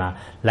慧呢，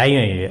来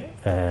源于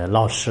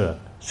老师。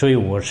所以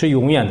我是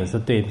永远的是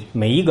对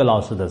每一个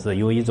老师的是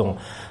有一种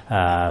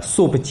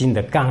说不尽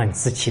的感恩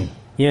之情，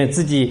因为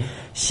自己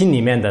心里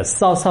面的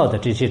少的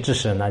这些知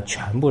识呢，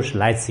全部是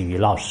来自于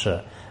老师。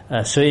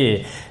所以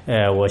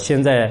我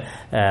现在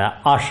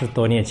20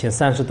多年前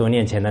30多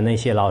年前的那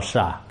些老师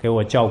给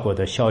我教过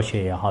的小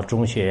学也好，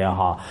中学也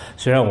好，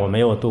虽然我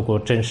没有读过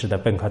正式的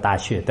本科大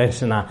学，但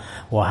是呢，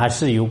我还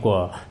是有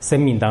过生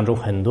命当中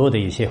很多的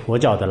一些佛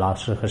教的老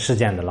师和实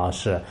践的老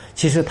师。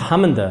其实他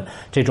们的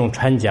这种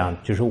传讲，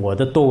就是我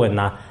的多闻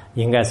呢，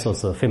应该说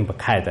是分不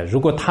开的。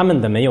如果他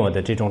们的没有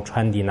的这种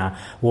传递呢，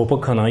我不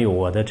可能有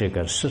我的这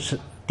个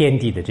奠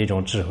定的这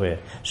种智慧。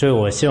所以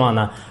我希望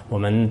呢，我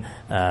们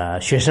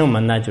学生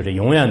们呢，就是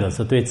永远都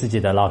是对自己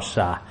的老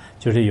师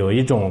就是有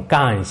一种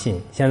感恩心。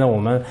现在我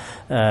们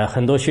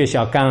很多学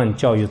校感恩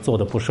教育做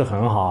的不是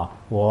很好。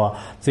我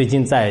最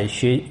近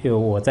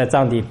我在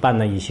藏地办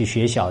了一些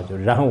学校，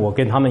然后我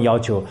跟他们要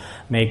求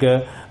每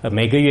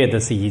个月的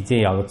是一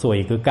定要做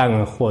一个感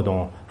恩活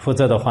动，否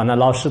则的话呢，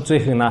老师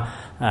最后呢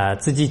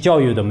自己教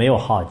育的没有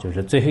好，就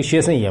是最后学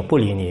生也不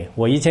理你。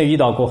我以前遇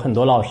到过很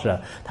多老师，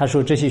他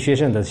说这些学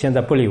生的现在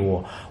不理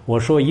我。我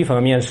说一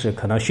方面是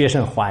可能学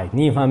生坏，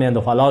另一方面的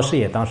话，老师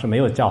也当时没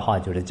有教好，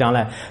就是将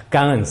来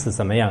感恩是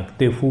怎么样，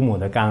对父母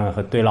的感恩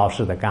和对老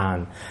师的感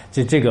恩，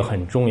这个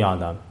很重要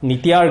的。你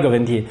第2个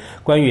问题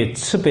关于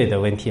慈悲的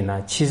问题呢，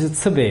其实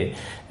慈悲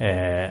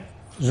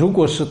如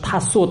果是他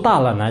做大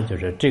了呢，就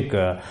是这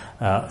个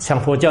像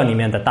佛教里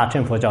面的大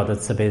乘佛教的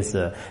慈悲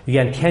是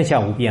愿天下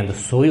无边的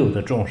所有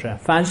的众生，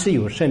凡是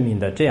有生命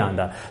的这样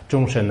的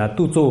众生呢，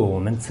都作为我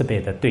们慈悲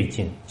的对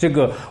境。这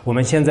个我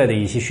们现在的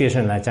一些学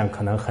生来讲，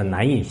可能很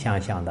难以想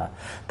象的。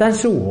但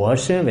是我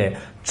认为，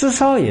至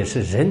少也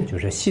是人，就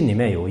是心里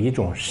面有一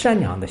种善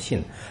良的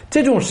心。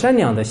这种善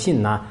良的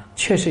心呢，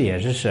确实也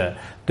是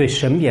对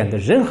身边的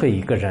任何一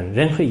个人、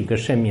任何一个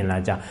生命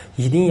来讲，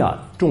一定要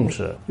重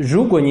视。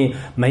如果你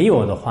没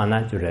有的话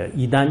呢，就是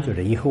一旦就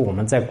是以后我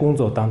们在工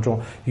作当中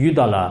遇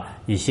到了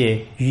一些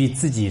与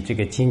自己这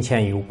个金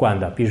钱有关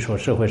的，比如说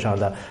社会上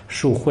的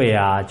受贿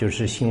啊，就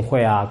是行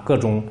贿啊，各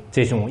种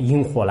这种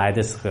引火来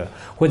的时候，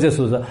或者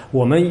说是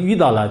我们遇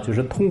到了就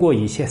是通过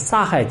一些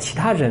杀害其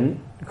他人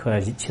和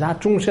其他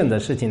众生的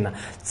事情呢，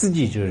自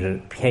己就是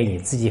便宜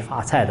自己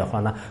发财的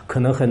话呢，可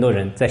能很多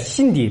人在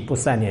心底不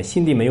善良、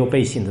心底没有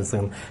背信的时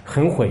候，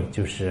很会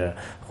就是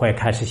会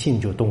开始心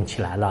就动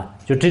起来了，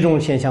就这种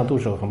现象都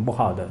是很不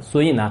好的。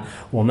所以呢，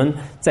我们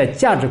在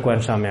价值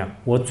观上面，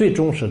我最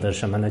重视的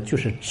什么呢？就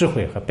是智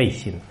慧和背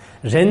信。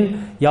人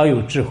要有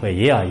智慧，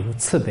也要有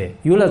慈悲。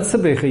有了慈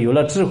悲和有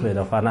了智慧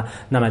的话呢，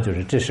那么就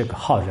是这是个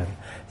好人。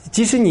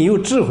即使你有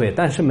智慧，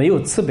但是没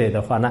有慈悲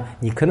的话呢，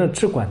你可能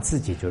只管自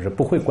己，就是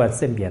不会管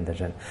身边的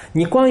人。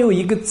你光有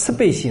一个慈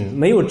悲心，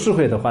没有智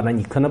慧的话呢，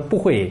你可能不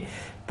会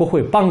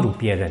帮助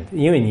别人，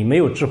因为你没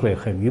有智慧，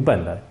很愚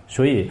笨的。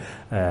所以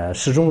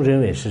始终认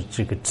为是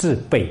这个智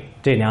悲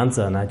这两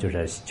者呢，就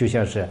是就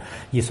像是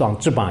一双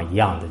翅膀一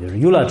样的，就是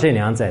有了这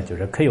两者，就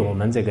是可以我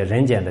们这个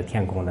人间的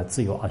天空呢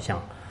自由翱翔。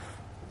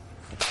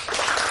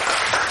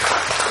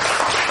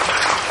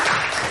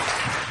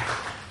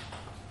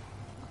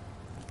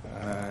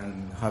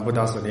汉布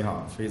大师你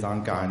好，非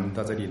常感恩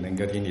到这里能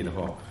够听你的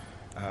话。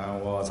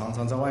我常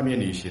常在外面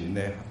旅行呢，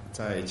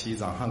在机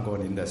场看过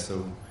您的书，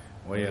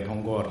我也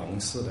通过同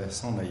事呢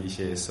送了一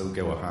些书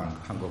给我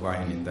看过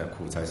关于您的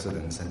苦才是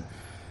人生。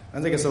那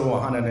这个书我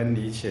还能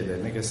理解的，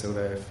那个书呢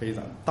非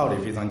常道理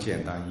非常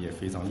简单，也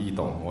非常易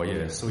懂，我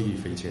也受益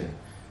匪浅，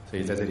所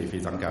以在这里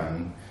非常感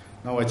恩。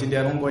那我今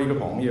天通过一个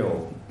朋友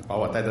把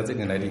我带到这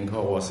里来听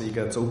课，我是一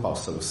个珠宝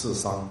首饰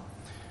商。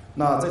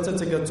那在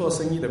这个做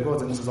生意的过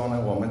程之中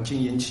呢，我们经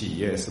营企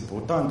业是不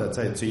断的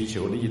在追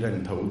求利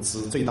润、投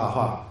资最大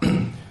化，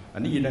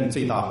利润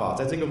最大化。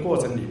在这个过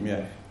程里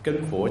面，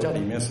跟佛教里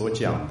面所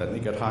讲的那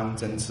个贪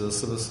嗔痴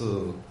是不是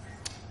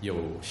有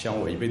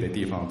相违背的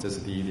地方？这是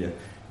第一点。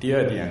第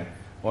二点，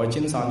我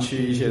经常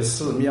去一些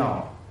寺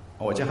庙，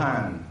我去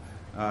看，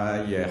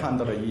也看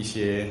到了一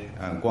些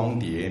光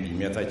碟里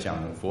面在讲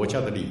佛教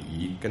的礼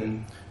仪，跟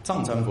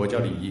藏传佛教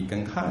礼仪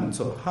跟汉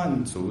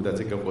族的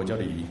这个佛教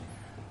礼仪。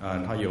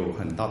它有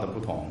很大的不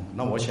同。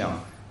那我想，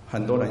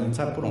很多人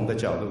在不同的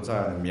角度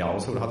在描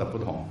述它的不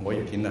同。我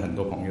也听了很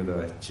多朋友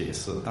的解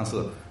释，但是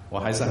我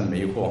还是很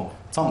迷惑。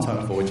藏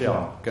传佛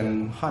教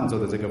跟汉族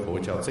的这个佛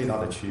教最大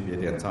的区别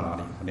点在哪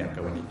里？两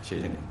个问题，谢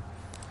谢你。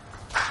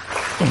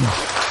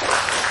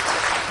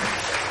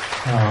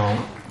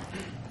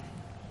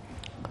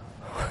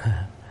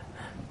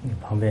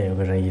旁边有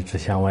个人一直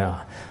想问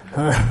啊，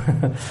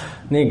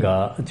那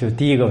个就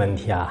第一个问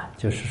题啊，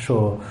就是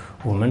说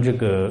我们这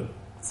个。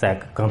在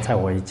刚才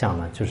我也讲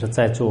了，就是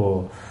在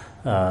做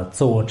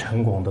自我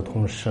成功的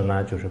同时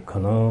呢，就是可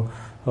能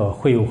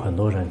会有很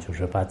多人就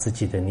是把自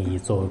己的利益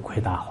作为扩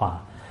大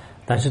化，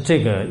但是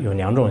这个有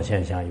两种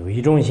现象，有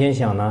一种现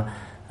象呢，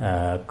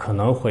可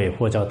能会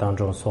佛教当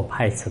中所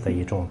排斥的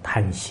一种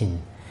贪心，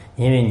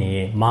因为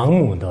你盲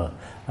目的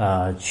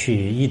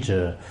去一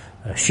直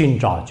寻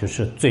找就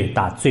是最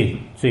大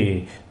最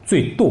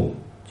多，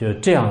就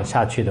这样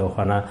下去的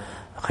话呢，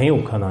很有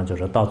可能就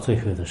是到最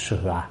后的时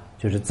候啊。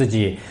就是自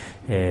己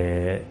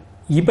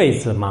一辈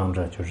子忙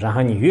着，就是然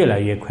后你越来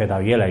越扩大，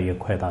越来越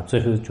扩大，最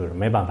后就是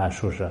没办法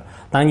收拾。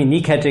当你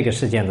离开这个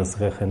世界的时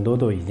候，很多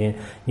都已经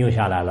留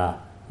下来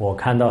了。我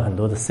看到很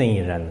多的生意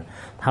人，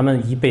他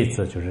们一辈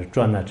子就是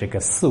赚了这个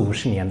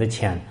40-50年的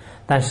钱，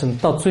但是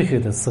到最后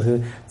的时候，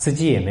自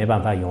己也没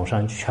办法用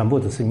上，全部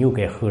都是留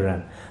给后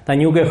人。但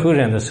留给后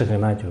人的时候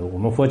呢，就是我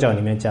们佛教里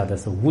面讲的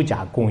是无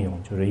家共用，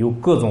就是有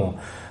各种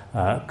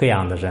各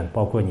样的人，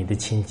包括你的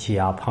亲戚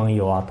啊、朋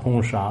友啊、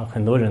同事啊，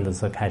很多人都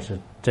是开始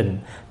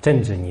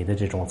政治你的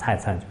这种财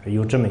产，就是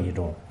有这么一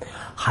种。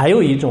还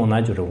有一种呢，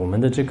就是我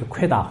们的这个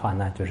扩大化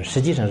呢，就是实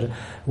际上是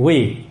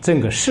为整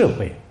个社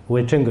会、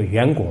为整个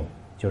员工。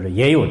就是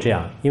也有这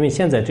样，因为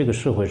现在这个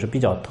社会是比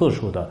较特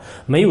殊的，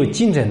没有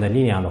竞争的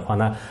力量的话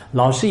呢，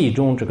老是一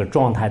种这个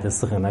状态的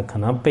时候呢，可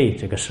能被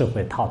这个社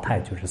会淘汰，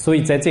就是所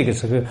以在这个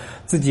时候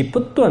自己不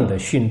断的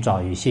寻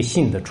找一些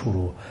新的出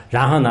路，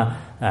然后呢，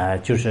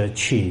就是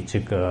去这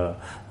个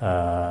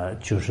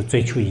就是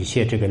追求一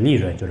些这个利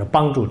润，就是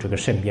帮助这个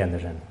身边的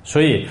人。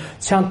所以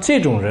像这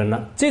种人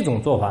呢，这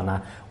种做法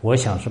呢，我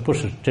想是不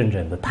是真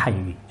正的贪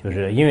欲，就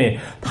是因为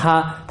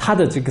他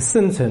的这个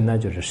生存呢，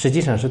就是实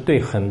际上是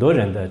对很多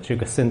人的这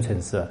个生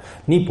存是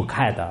离不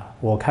开的。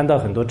我看到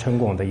很多成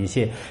功的一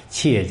些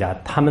企业家，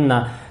他们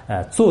呢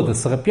做的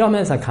时候表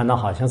面上看到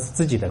好像是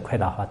自己的扩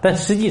大化，但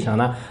实际上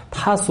呢，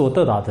他所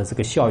得到的这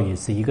个效益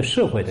是一个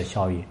社会的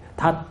效益，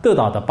他得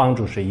到的帮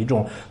助是一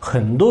种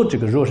很多这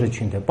个弱势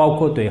群体，包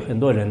括对很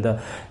多人的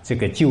这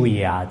个就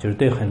业啊，就是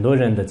对很多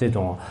人的这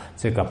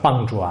个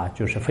帮助啊，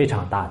就是非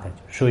常大的。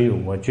所以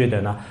我觉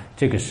得呢，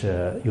这个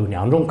是有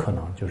两种可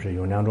能，就是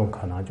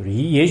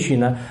也许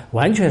呢，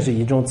完全是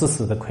一种自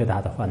私的扩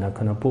大的话呢，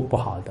可能不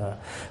好的，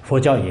佛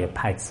教也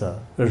排斥。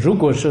如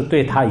果是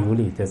对他有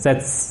利的，在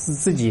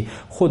自己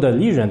获得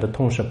利润的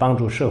同时帮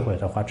助社会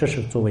的话，这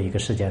是作为一个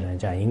世间人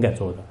家应该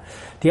做的。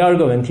第二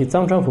个问题，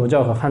藏传佛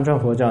教和汉传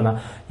佛教呢，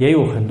也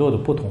有很多的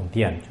不同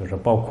点，就是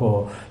包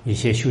括一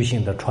些修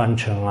行的传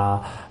承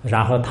啊，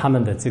然后他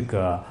们的这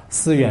个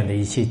寺院的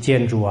一些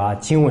建筑啊，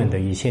经文的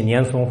一些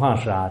念诵方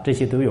式啊，这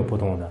些都有不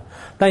同的。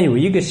但有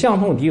一个相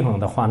同地方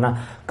的话呢，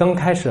刚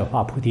开始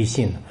发菩提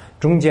心，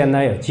中间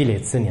呢要积累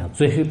资粮，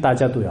最后大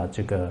家都要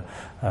这个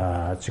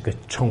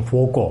成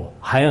佛果，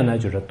还有呢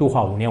就是度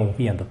化无量无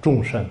边的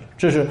众生。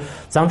这是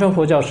藏传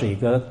佛教是一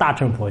个大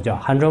乘佛教，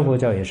汉传佛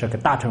教也是个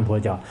大乘佛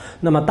教。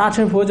那么大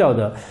乘佛教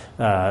的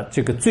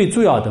这个最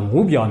主要的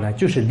目标呢，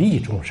就是利益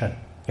众生，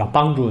要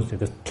帮助这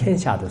个天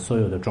下的所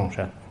有的众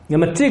生。那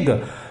么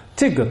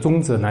这个宗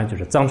旨呢，就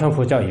是藏传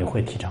佛教也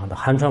会提倡的，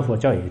汉传佛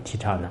教也提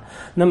倡的。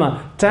那么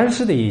暂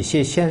时的一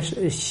些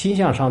形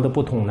象上的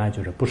不同呢，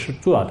就是不是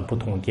主要的不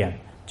同点。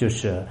就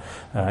是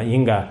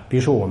应该比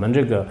如说我们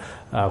这个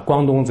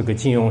广东这个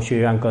金融学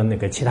院跟那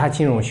个其他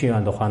金融学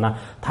院的话呢，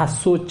它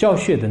所教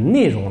学的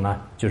内容呢，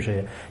就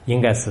是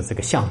应该是这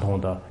个相同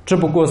的，只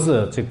不过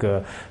是这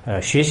个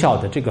学校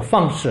的这个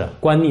方式、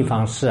管理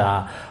方式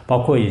啊，包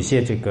括一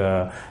些这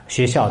个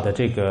学校的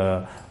这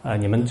个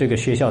你们这个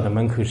学校的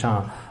门口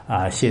上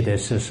写的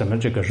是什么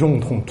这个融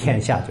通天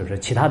下，就是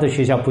其他的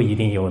学校不一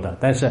定有的，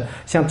但是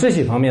像这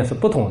些方面是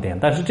不同点，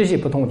但是这些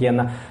不同点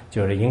呢，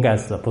就是应该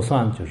是不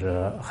算就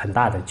是很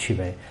大的区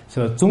别，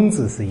所以宗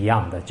旨是一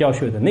样的，教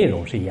学的内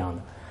容是一样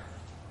的。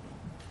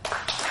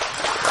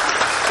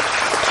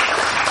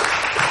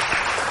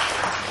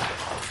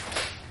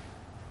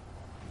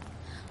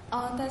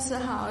大师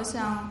好，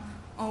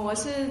我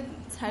是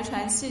财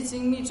传系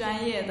经历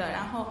专业的，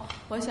然后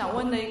我想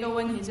问的一个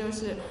问题就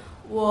是，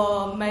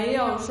我没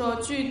有说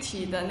具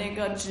体的那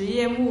个职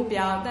业目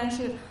标，但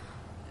是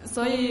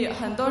所以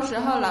很多时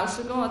候老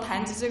师跟我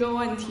谈及这个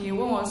问题，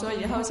问我说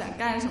以后想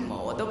干什么，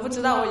我都不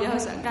知道我以后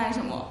想干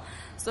什么，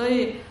所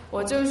以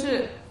我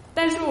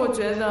但是我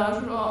觉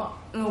得说，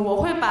我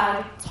会把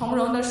从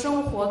容的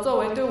生活作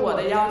为对我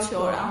的要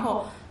求，然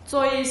后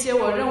做一些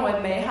我认为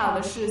美好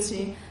的事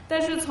情，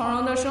但是从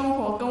容的生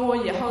活跟我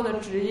以后的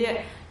职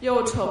业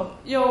又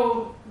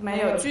没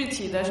有具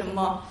体的什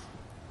么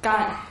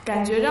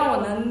感觉让我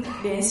能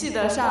联系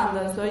得上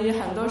的，所以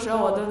很多时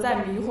候我都在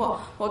迷惑，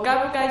我该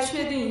不该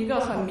确定一个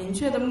很明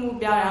确的目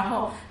标，然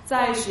后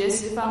在学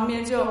习方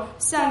面就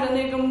向着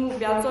那个目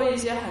标做一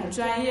些很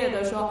专业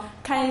的，说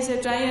看一些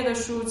专业的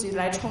书籍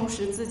来充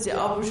实自己，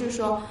而不是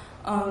说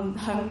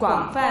很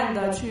广泛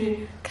的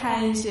去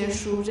看一些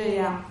书这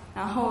样。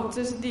然后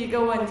这是第一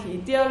个问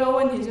题。第二个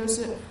问题就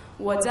是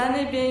我家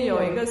那边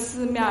有一个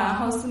寺庙，然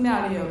后寺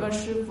庙里有个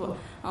师傅，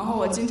然后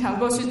我经常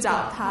过去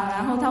找他，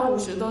然后他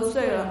50多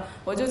岁了，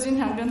我就经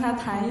常跟他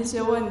谈一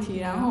些问题，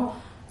然后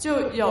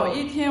就有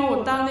一天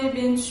我到那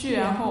边去，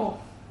然后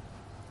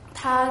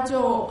他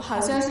就好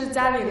像是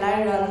家里来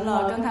人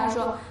了，跟他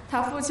说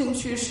他父亲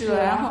去世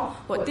了，然后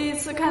我第一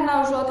次看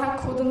到说他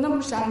哭得那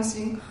么伤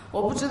心，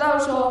我不知道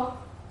说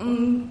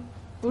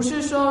不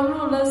是说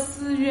入了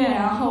寺院，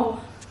然后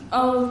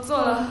做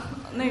了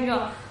那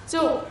个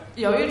就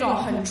有一种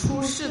很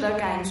出世的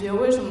感觉，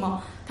为什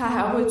么他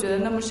还会觉得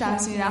那么伤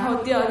心？然后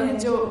第二天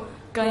就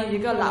跟一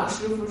个老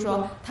师傅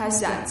说他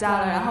想家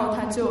了，然后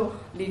他就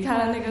离开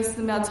了那个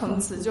寺庙，从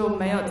此就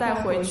没有再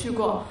回去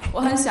过。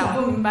我很想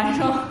不明白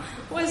说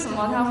为什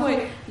么他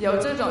会有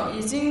这种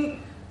已经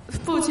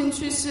父亲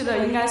去世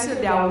了应该是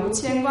了无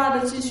牵挂的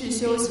继续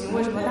修行，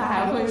为什么他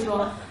还会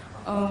说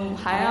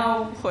还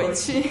要回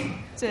去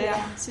这样？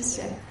谢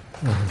谢。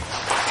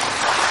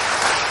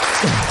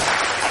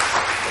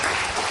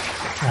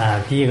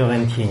第一个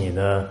问题，你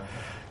的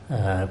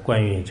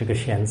关于这个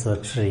选择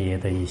职业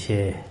的一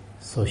些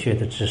所学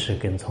的知识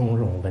跟从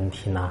容问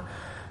题呢，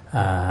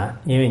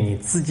因为你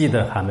自己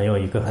的还没有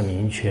一个很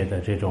明确的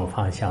这种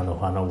方向的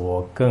话呢，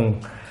我更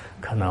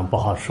可能不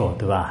好说，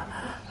对吧？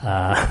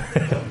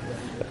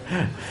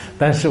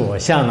但是我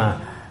想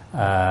呢，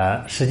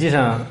实际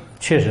上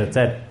确实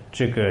在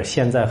这个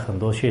现在很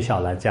多学校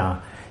来讲，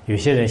有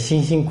些人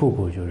辛辛苦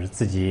苦就是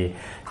自己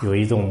有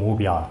一种目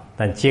标，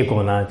但结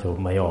果呢就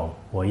没有。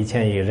我以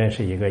前也认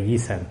识一个医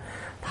生，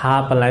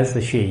他本来是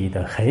学医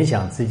的，很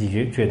想自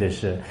己觉得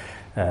是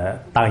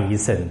当医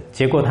生，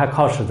结果他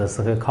考试的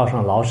时候考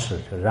上老师，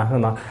然后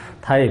呢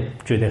他也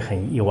觉得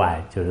很意外，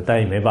就是但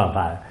也没办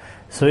法。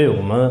所以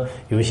我们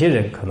有些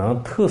人可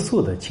能特殊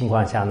的情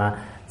况下呢，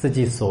自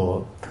己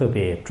所特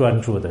别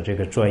专注的这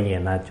个专业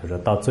呢，就是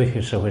到最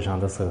后社会上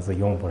的时候是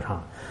用不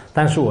上。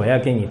但是我要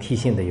给你提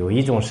醒的有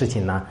一种事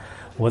情呢，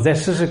我在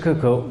时时刻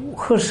刻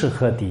何时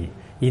何地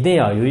一定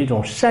要有一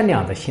种善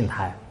良的心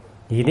态，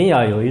一定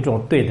要有一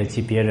种对得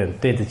起别人、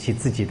对得起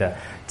自己的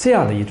这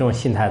样的一种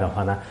心态的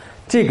话呢，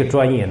这个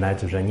专业呢，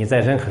就是你在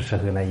任何时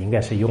候呢，应该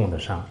是用得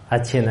上，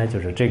而且呢，就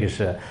是这个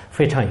是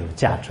非常有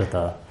价值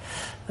的。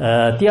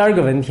第二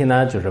个问题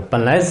呢，就是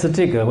本来是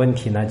这个问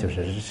题呢，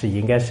是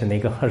应该是那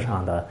个和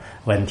尚的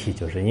问题，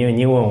就是因为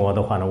你问我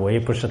的话呢，我也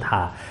不是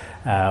他，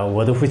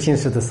我的父亲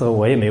死的时候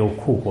我也没有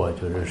哭过，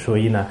就是所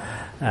以呢，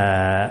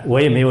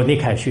我也没有离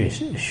开学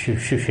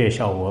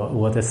校，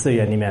我在寺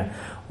院里面，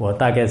我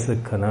大概是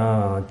可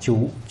能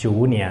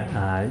95年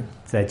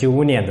在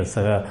95年的时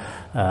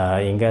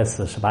候，应该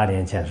是18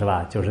年前是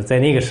吧？就是在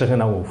那个时候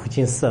呢，我父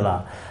亲死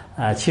了。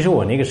其实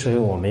我那个时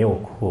候我没有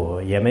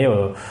哭，也没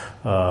有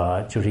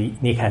就是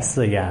离开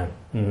寺院，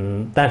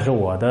但是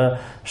我的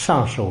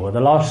上师、我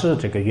的老师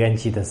这个圆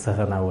寂的时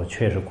候呢，我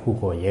确实哭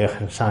过，也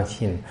很伤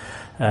心，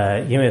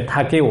因为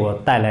他给我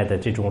带来的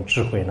这种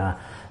智慧呢，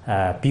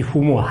比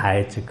父母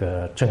还这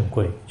个珍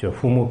贵，就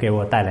父母给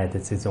我带来的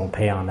这种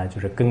培养呢，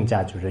就是更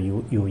加就是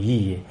有意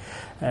义，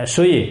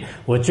所以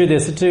我觉得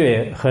是这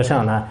位和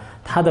尚呢，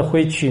他的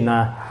回去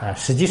呢，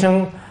实际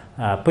上。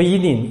不一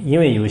定，因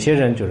为有些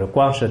人就是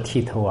光是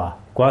剃头啊，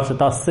光是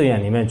到寺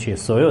院里面去，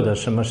所有的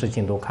什么事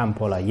情都看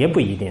破了，也不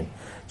一定。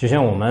就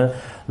像我们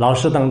老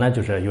师等呢，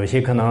就是有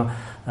些可能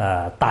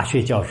大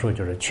学教授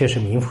就是确实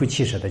名副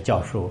其实的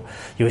教授，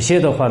有些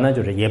的话呢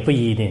就是也不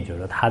一定，就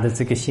是他的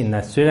这个心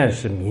呢虽然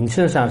是名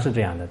称上是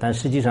这样的，但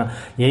实际上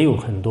也有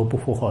很多不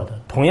符合的。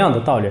同样的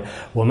道理，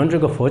我们这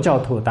个佛教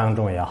徒当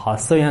中也好，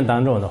寺院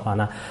当中的话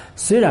呢，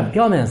虽然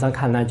表面上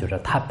看呢就是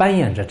他扮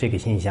演着这个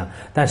形象，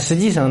但实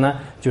际上呢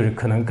就是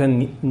可能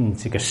跟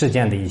这个世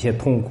间的一些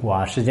痛苦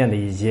啊，世间的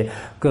一些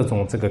各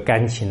种这个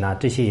感情啊，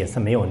这些也是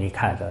没有离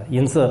开的。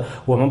因此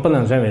我们不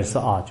能认为是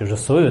就是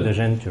所有的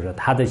人就是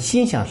他的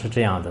心想是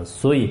这样的，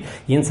所以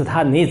因此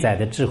他内在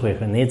的智慧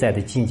和内在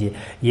的境界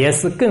也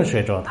是跟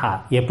随着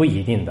他，也不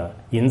一定的。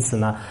因此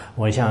呢，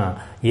我想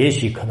也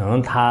许可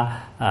能他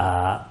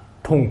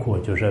痛苦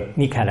就是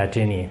离开了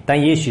这里，但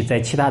也许在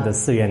其他的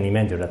寺院里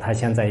面，就是他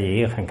现在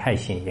也很开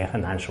心，也很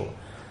难受。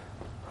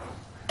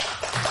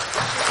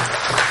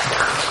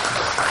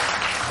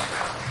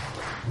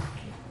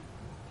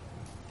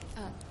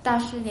大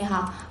师你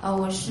好，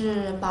我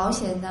是保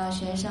险的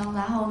学生，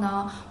然后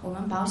呢，我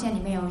们保险里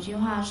面有一句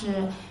话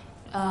是，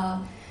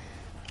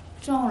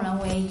众人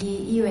为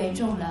一，一为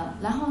众人。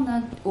然后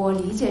呢，我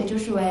理解就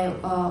是为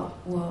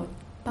我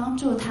帮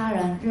助他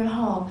人，日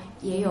后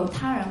也有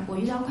他人，我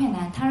遇到困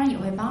难，他人也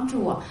会帮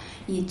助我，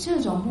以这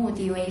种目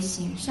的为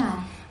行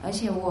善。而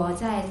且我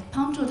在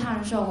帮助他人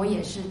的时候，我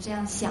也是这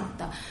样想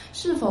的，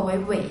是否为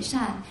伪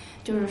善？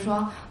就是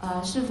说，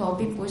是否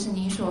并不是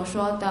您所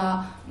说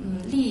的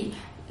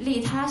利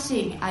他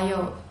性，还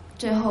有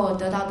最后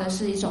得到的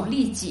是一种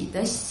利己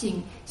的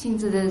性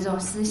质的这种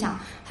思想。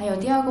还有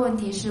第二个问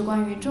题是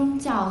关于宗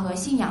教和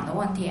信仰的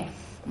问题。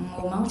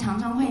我们常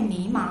常会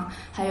迷茫，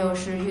还有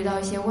是遇到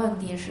一些问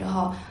题的时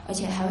候，而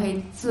且还会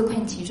自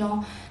困其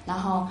中。然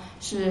后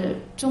是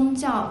宗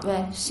教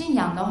信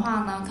仰的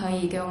话呢，可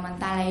以给我们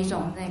带来一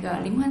种那个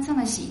灵魂上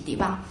的洗涤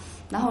吧。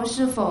然后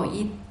是否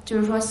就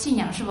是说信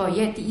仰是否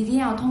也一定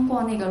要通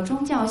过那个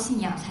宗教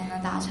信仰才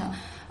能达成？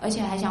而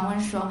且还想问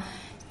说，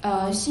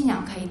信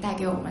仰可以带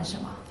给我们什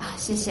么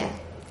谢谢。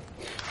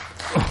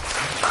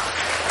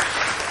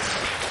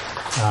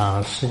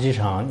实际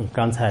上你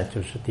刚才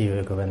就是第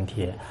一个问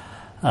题，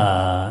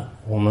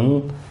我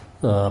们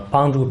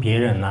帮助别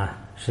人呢，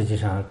实际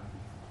上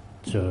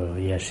就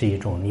也是一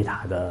种利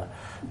他的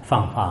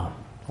方法。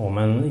我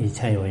们以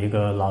前有一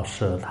个老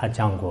师他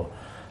讲过，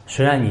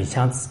虽然你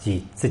想自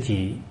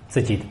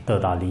己得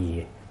到利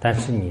益，但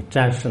是你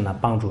暂时呢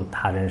帮助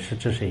他人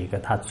这是一个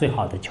他最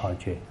好的巧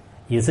诀。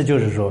意思就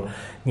是说，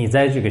你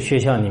在这个学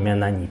校里面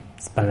呢，你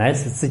本来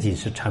是自己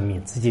是成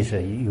名，自己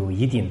是有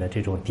一定的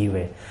这种地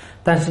位，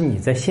但是你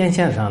在线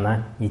下上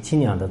呢，你尽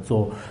量的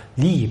做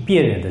利益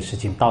别人的事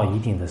情，到一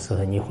定的时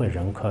候你会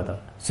认可的。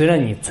虽然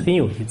你存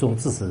有一种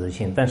自私的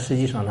心，但实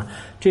际上呢，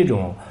这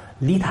种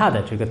利他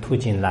的这个途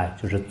径来，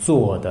就是自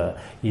我的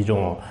一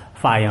种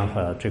发扬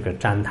和这个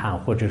赞叹，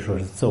或者说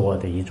是自我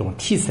的一种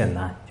提升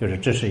呢，就是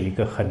这是一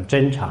个很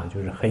正常，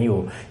就是很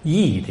有意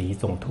义的一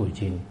种途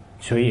径。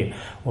所以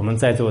我们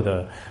在座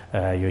的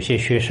有些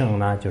学生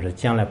呢，就是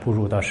将来步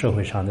入到社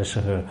会上的时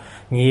候，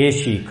你也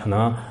许可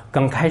能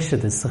刚开始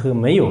的时候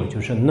没有就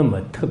是那么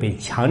特别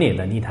强烈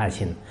的利他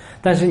心，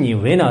但是你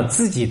为了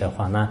自己的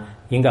话呢，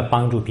应该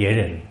帮助别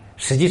人。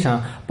实际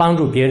上帮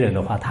助别人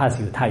的话，它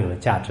是有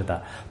价值的。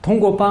通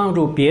过帮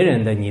助别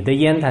人的你的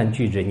言谈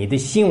举止，你的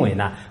行为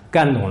呢，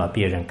感动了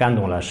别人，感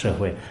动了社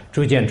会，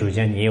逐渐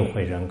你也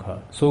会认可。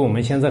所以我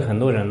们现在很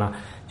多人呢，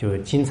就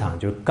经常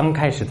就刚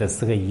开始的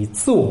时候以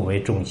自我为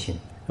中心，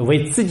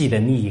为自己的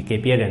利益给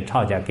别人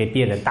吵架，给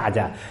别人打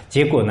架，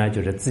结果呢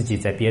就是自己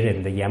在别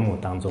人的眼目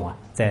当中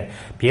在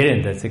别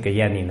人的这个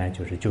眼里呢，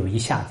就一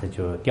下子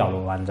就掉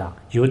落万丈，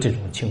有这种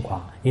情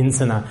况。因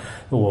此呢，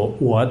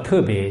我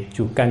特别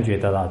就感觉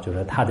得到，就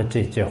是他的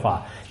这句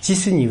话，即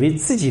使你为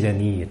自己的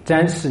利益，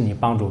暂时你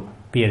帮助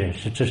别人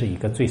这是一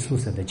个最殊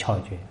胜的窍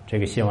诀，这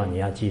个希望你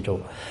要记住。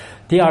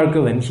第二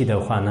个问题的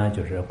话呢，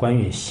就是关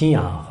于信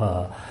仰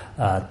和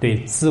对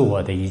自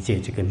我的一些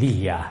这个利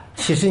益啊。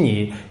其实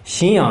你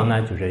信仰呢，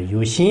就是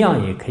有信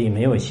仰也可以，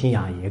没有信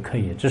仰也可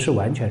以，这是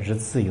完全是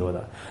自由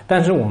的。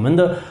但是我们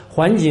的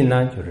环境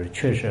呢，就是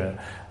确实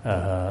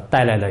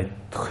带来了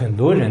很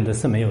多人都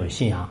是没有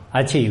信仰，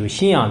而且有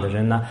信仰的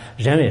人呢，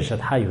认为是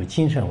他有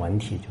精神问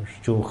题，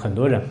就很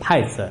多人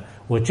排斥。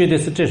我觉得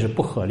这是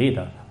不合理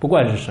的，不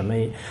管是什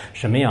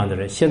么样的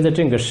人。现在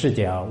整个世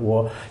界啊，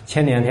我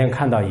前两天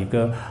看到一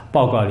个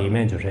报告里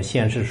面就是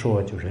显示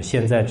说，就是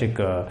现在这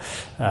个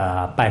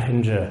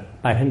88%，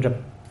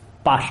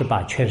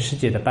全世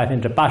界的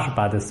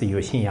88%都是有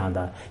信仰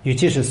的。尤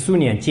其是苏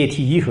联解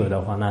体以后的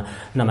话呢，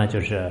那么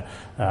就是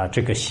这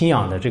个信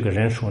仰的这个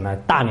人数呢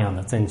大量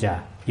的增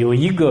加。有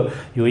一个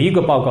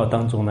报告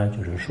当中呢，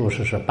就是说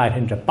是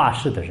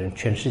80%的人，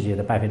全世界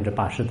的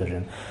80%的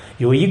人，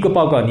有一个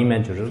报告里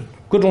面就是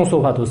各种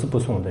说法都是不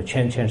同的，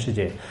全世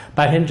界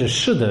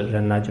10%的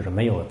人呢就是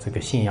没有这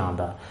个信仰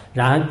的，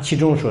然后其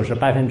中说是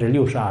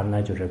62%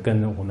呢就是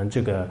跟我们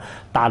这个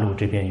大陆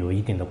这边有一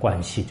定的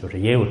关系，就是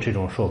也有这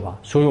种说法，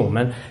所以我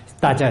们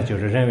大家就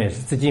是认为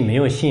自己没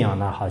有信仰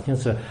呢，好像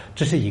是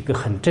这是一个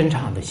很正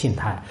常的心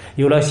态。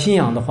有了信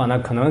仰的话呢，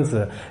可能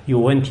是有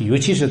问题，尤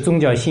其是宗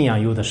教信仰，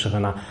有的时候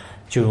呢，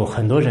就有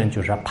很多人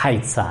就是排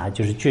斥啊，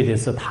就是觉得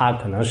是他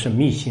可能是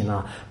迷信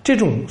啊，这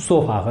种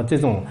说法和这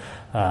种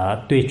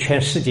对全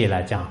世界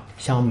来讲，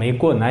像美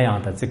国那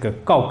样的这个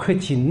高科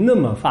技那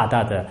么发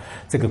达的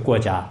这个国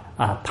家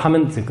啊，他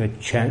们这个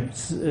全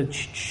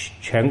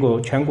国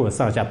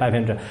上下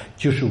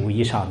95%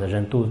以上的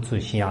人都是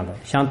信仰的。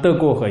像德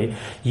国和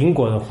英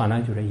国的话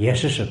呢，就是也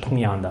是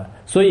同样的。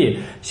所以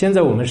现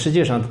在我们世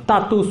界上大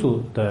多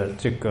数的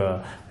这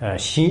个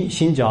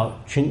新教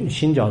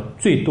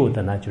最多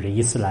的呢，就是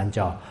伊斯兰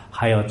教，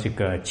还有这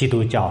个基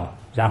督教，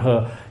然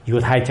后犹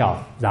太教，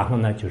然后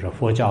呢就是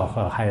佛教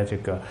和还有这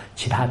个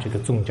其他这个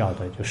宗教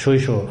的。就所以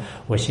说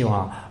我希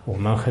望我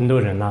们很多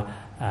人呢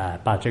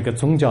把这个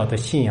宗教的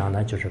信仰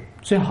呢，就是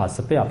最好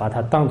是不要把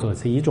它当作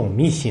是一种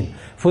迷信，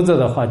否则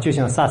的话就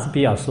像莎士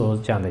比亚说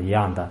这样的一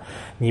样的，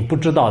你不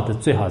知道的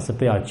最好是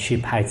不要去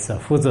排斥，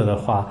否则的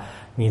话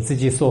你自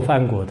己所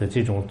犯过的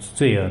这种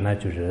罪恶呢，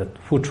就是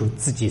付出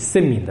自己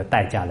生命的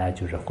代价来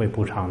就是会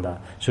补偿的，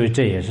所以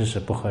这也是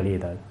不合理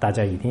的，大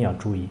家一定要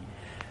注意。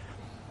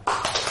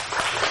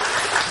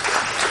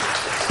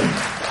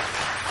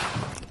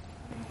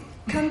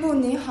堪布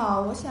你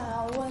好，我想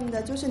要问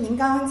的就是您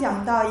刚刚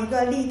讲到一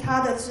个利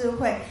他的智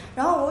慧，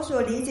然后我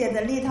所理解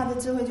的利他的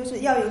智慧就是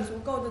要有足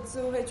够的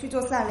智慧去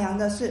做善良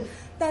的事，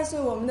但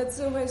是我们的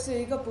智慧是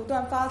一个不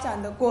断发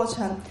展的过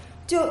程。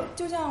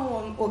就像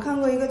我看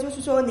过一个，就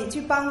是说你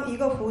去帮一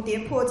个蝴蝶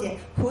破茧，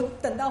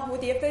等到蝴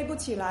蝶飞不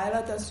起来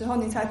了的时候，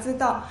你才知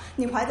道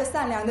你怀着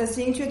善良的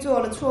心去做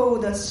了错误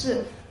的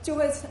事，就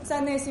会在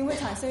内心会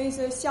产生一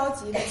些消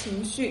极的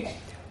情绪。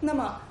那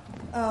么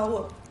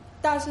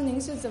大师您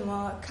是怎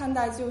么看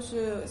待就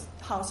是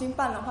好心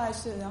办了坏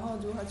事，然后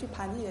如何去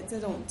排解这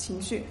种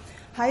情绪？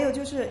还有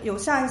就是有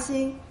善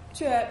心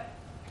却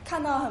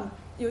看到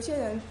有些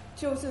人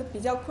就是比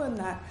较困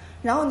难，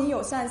然后你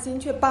有善心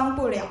却帮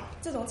不了，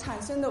这种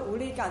产生的无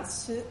力感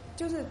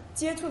就是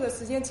接触的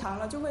时间长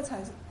了就会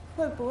产生，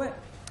会不会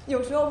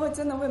有时候会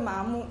真的会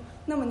麻木？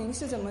那么您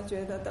是怎么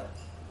觉得的？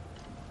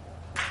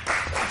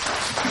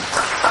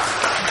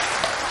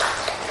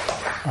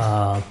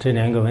这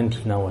两个问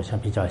题呢，我想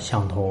比较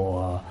相同，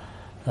我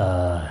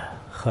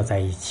合在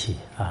一起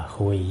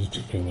合为一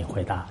体给你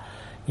回答。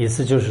意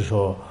思就是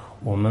说，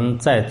我们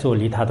在做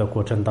利他的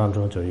过程当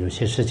中，就有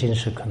些事情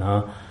是可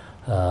能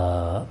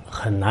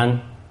很难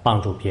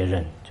帮助别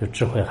人，就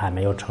智慧还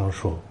没有成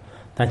熟。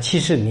但其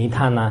实利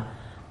他呢，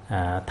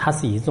它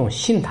是一种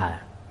心态。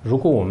如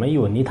果我们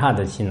有利他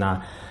的心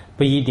呢，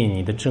不一定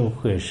你的智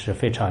慧是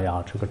非常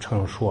要这个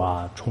成熟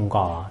啊、崇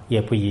高啊，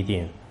也不一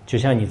定。就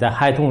像你在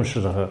孩童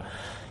时候，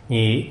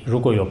你如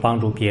果有帮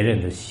助别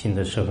人的心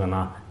的时候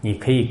呢，你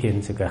可以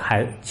跟这个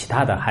其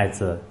他的孩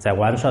子在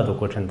玩耍的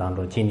过程当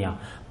中尽量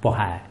不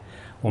害。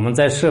我们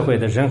在社会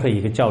的任何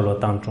一个角落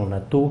当中呢，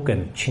都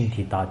跟群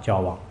体打交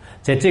往。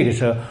在这个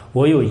时候，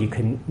我有一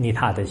颗利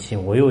他的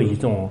心，我有一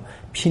种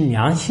凭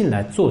良心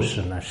来做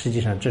事呢，实际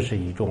上这是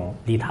一种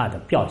利他的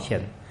表现。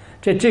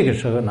在这个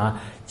时候呢，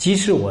即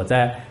使我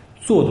在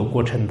做的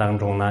过程当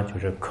中呢，就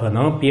是可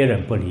能别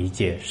人不理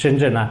解，甚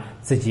至呢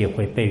自己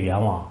会被冤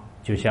枉。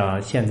就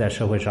像现在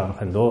社会上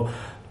很多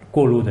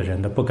过路的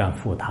人都不敢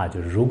扶他，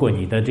就是如果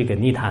你的这个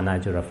利他呢，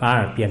就是反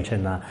而变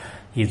成了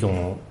一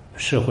种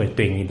社会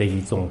对你的一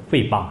种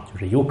诽谤，就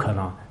是有可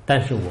能。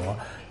但是我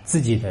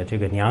自己的这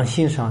个良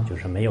心上就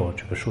是没有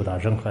这个受到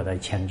任何的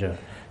牵制，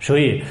所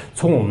以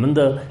从我们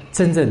的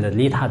真正的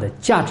利他的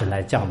价值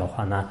来讲的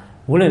话呢，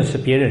无论是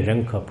别人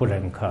认可不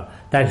认可，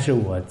但是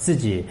我自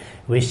己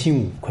问心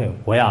无愧，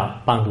我要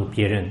帮助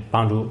别人，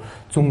帮助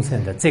众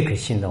生的这颗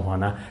心的话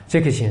呢，这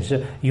颗心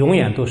是永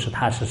远都是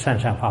它是闪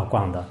闪发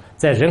光的。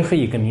在任何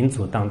一个民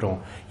族当中，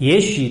也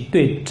许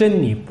对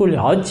真理不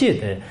了解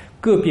的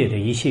个别的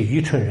一些愚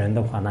蠢人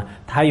的话呢，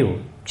他有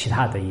其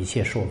他的一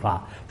些说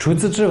法。除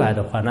此之外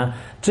的话呢，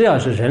只要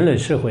是人类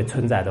社会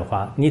存在的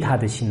话，利他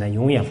的心呢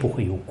永远不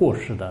会有过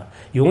失的，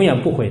永远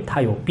不会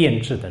它有变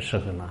质的时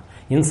候呢。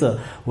因此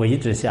我一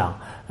直想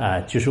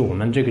就是我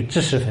们这个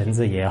知识分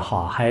子也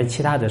好，还有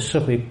其他的社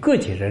会各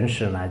级人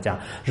士来讲，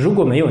如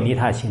果没有利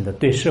他心的，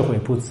对社会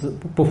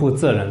不负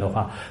责任的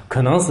话，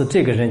可能是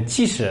这个人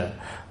即使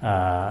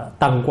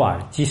当官，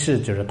即使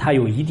就是他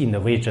有一定的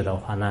位置的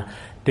话呢，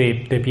对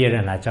别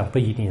人来讲不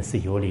一定是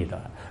有利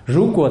的。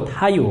如果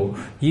他有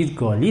一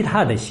个利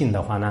他的心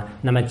的话呢，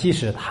那么即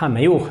使他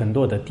没有很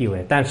多的地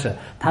位，但是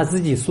他自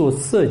己所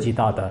涉及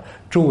到的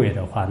周围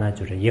的话呢，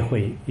就是也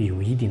会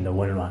有一定的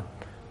紊乱。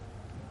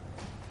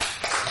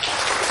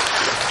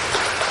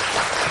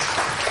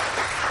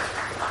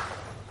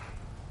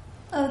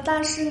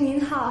大师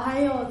您好，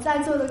还有在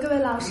座的各位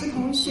老师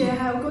同学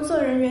还有工作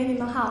人员，你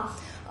们好。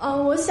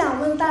我想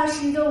问大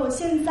师一个我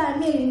现在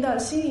面临的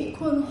心理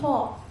困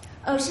惑。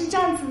是这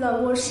样子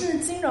的，我是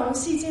金融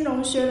系金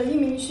融学的一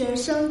名学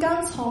生，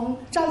刚从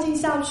肇庆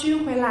校区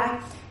回来。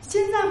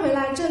现在回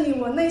来这里，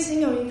我内心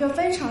有一个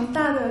非常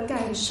大的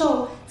感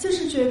受，就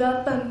是觉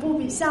得本部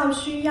比校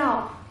区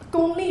要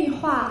功利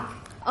化。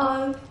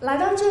来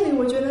到这里，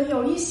我觉得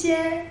有一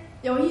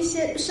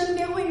些身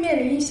边会面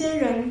临一些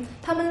人，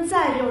他们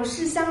在有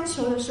事相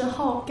求的时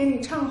候给你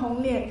唱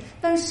红脸，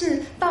但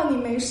是到你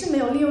没事没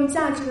有利用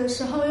价值的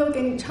时候又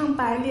给你唱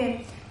白脸。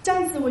这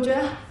样子我觉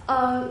得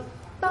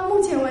到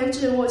目前为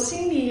止我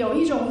心里有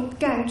一种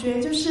感觉，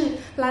就是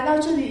来到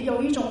这里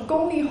有一种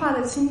功利化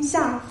的倾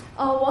向。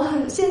我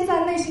现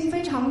在内心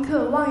非常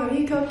渴望有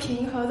一颗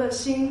平和的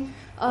心，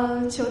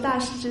求大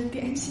师指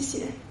点，谢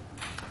谢。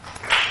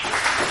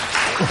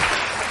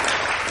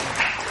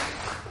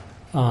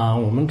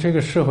我们这个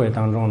社会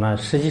当中呢，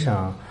实际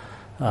上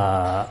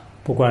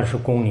不管是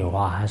功利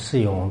化还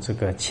是用这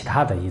个其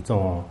他的一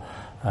种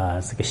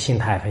这个心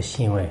态和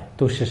行为，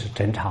都是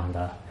正常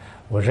的。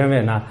我认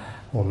为呢，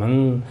我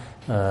们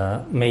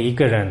每一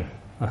个人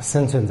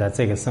生存在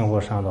这个生活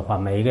上的话，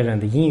每一个人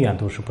的因缘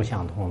都是不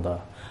相同的，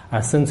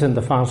而生存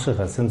的方式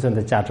和生存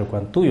的价值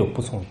观都有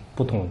不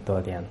同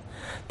特点。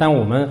但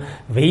我们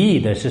唯一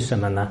的是什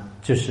么呢？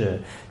就是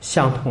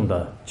相同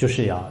的，就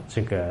是要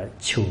这个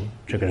求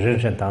这个人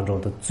生当中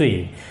的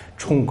最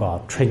崇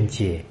高、纯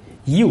洁、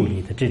有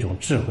力的这种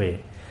智慧。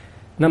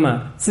那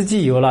么自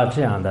己有了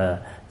这样的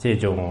这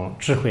种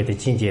智慧的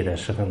境界的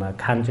时候呢，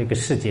看这个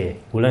世界，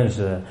无论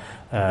是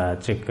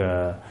这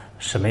个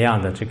什么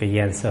样的这个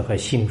颜色和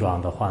形状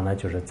的话呢，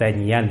就是在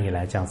你眼里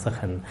来讲是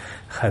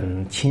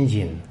很亲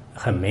近、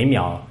很美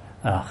妙，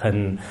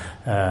很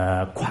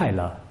快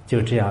乐。就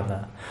这样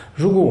的，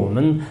如果我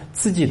们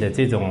自己的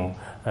这种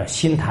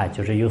心态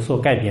就是有所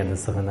改变的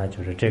时候呢，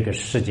就是这个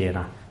世界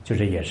呢，就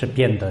是也是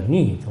变得另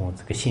一种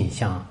这个形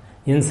象。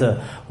因此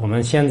我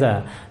们现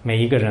在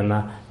每一个人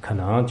呢，可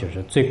能就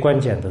是最关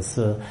键的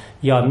是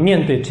要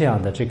面对这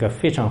样的这个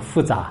非常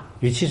复杂，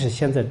尤其是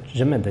现在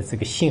人们的这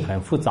个心很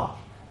浮躁，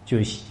就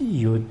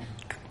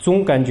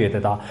总感觉得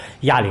到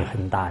压力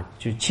很大。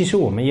就其实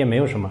我们也没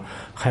有什么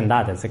很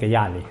大的这个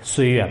压力，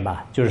随缘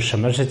吧，就是什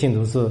么事情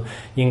都是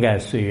应该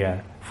随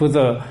缘。否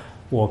则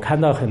我看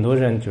到很多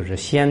人就是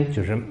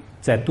就是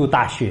在读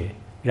大学，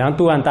然后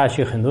读完大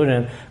学很多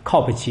人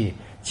考不起，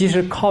即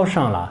使考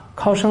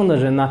上的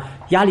人呢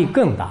压力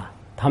更大。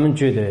他们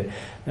觉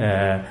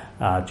得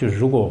就是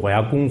如果我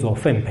要工作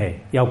分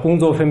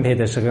配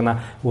的时候呢，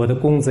我的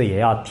工资也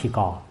要提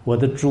高，我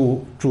的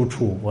住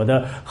处，我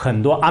的很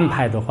多安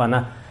排的话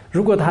呢，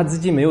如果他自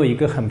己没有一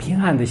个很平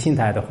安的心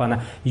态的话呢，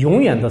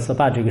永远都是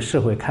把这个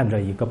社会看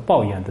成一个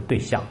抱怨的对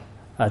象。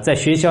在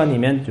学校里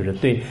面就是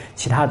对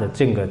其他的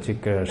整个这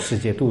个世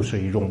界都是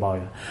一种抱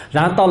怨，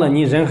然后到了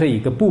你任何一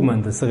个部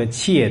门的时候、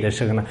企业的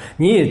时候呢，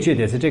你也觉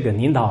得是这个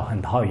领导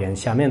很讨厌，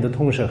下面的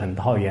同事很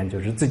讨厌，就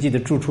是自己的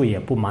住处也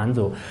不满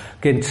足，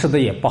跟吃的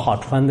也不好，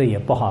穿的也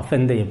不好，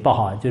分的也不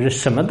好，就是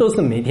什么都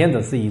是每天都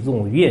是一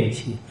种怨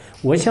气。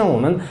我想我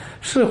们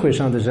社会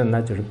上的人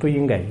呢，就是不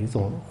应该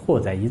活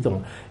在一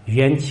种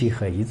怨气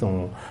和一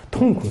种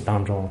痛苦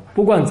当中。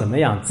不管怎么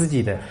样，自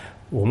己的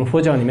我们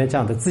佛教里面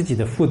讲的自己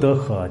的福德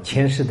和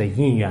前世的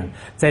因缘，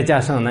再加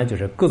上呢就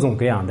是各种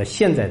各样的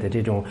现在的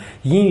这种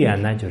因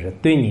缘呢，就是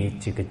对你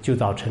这个就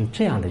造成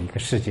这样的一个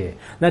世界。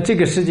那这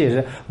个世界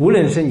是无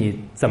论是你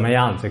怎么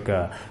样这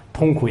个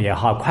痛苦也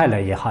好，快乐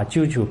也好，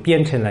就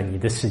变成了你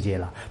的世界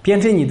了。变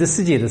成你的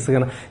世界的时候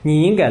呢，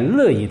你应该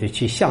乐意的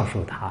去享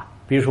受它。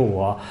比如说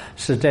我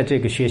是在这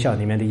个学校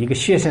里面的一个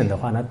学生的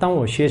话呢，当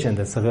我学生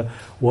的时候，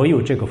我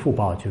有这个福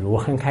报，就是我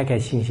很开开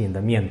心心的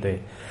面对。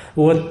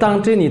我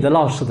当这里的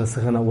老师的时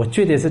候呢，我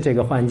觉得是这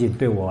个环境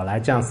对我来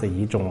讲是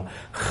一种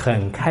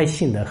很开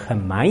心的、很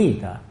满意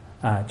的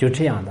就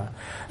这样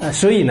的。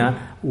所以呢，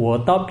我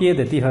到别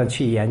的地方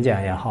去演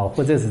讲也好，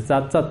或者是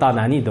到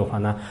哪里的话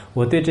呢，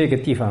我对这个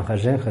地方和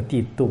人和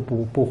地都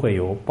不会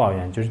有抱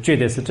怨，就是觉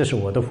得这是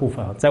我的福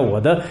分，在我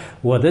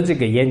的这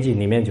个眼睛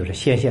里面就是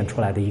显现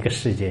出来的一个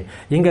世界，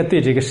应该对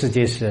这个世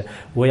界是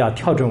我要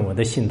调整我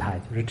的心态，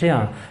就是这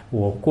样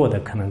我过得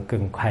可能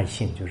更开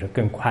心，就是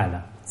更快乐、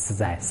自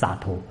在、洒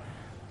脱。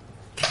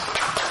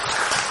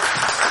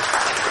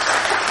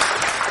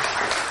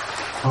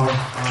好啊，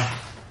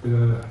这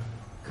个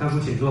看书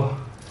请坐，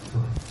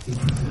辛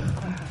苦了。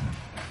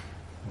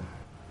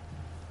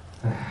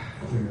哎，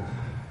这个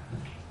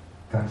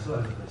感受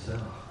还是很深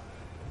啊。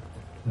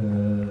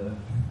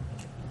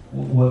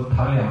我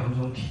谈2分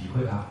钟体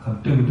会啊，看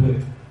对不对？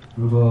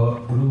如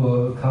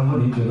果康夫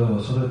您觉得我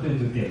说的对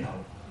就点头，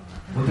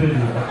不对就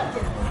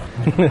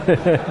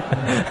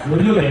我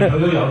又点头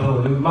又摇头，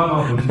我就慢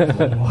慢回去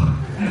琢磨。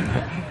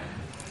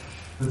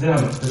是这样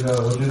的，这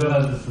个我觉得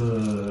呢，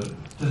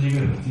这是一个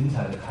很精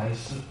彩的开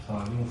始，是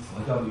吧？用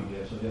佛教里面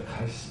说叫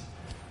开始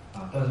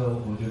啊。但是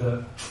我觉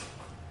得，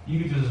一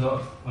个就是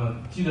说，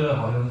记得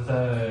好像是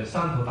在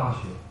汕头大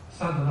学，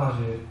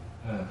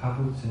康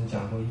夫曾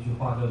讲过一句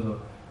话，叫做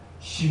“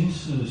心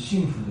是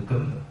幸福的根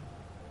本”，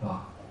是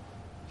吧？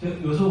就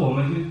有时候我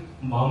们就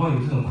往往有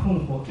这种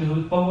困惑，就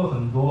是包括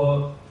很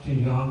多就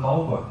银行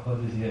高管和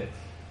这些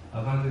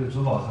看这个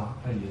珠宝商，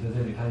他也在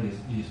这里，他也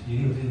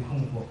有这些困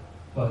惑，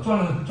是吧？赚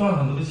了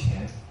很多的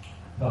钱，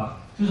是吧？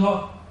就是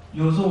说，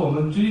有时候我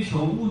们追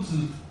求物质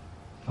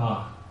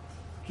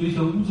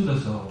的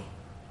时候，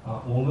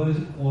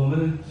我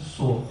们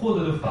所获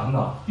得的烦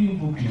恼，并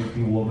不比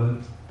我们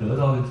得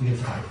到的这些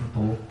财富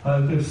多，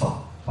更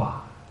少，是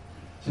吧？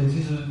所以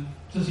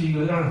这是一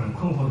个让人很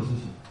困惑的事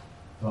情，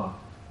是吧？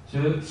所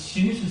以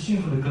心是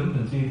幸福的根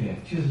本这一点，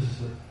确实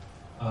是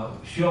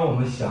需要我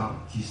们想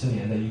几十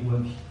年的一个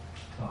问题，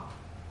是吧？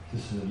这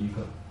是一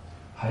个。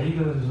还有一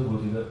个呢，就是我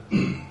觉得，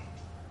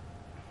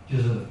就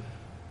是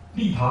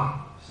利他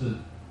是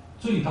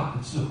最大的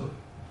智慧，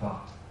是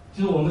吧？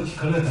就是我们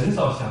可能很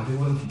少想这个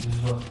问题，就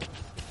是说，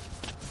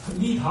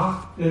利他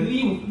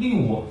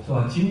利我，是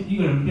吧？一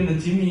个人变得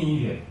精明一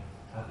点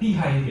厉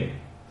害一点，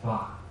是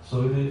吧？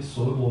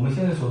我们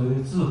现在所谓的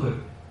智慧，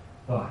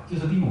是吧？就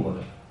是利我的。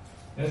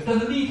但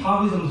是利他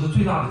为什么是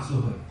最大的智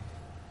慧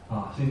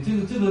所以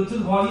这个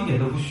话一点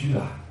都不虚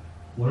的，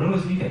我认为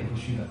是一点都不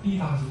虚的。利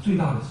他是最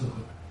大的智慧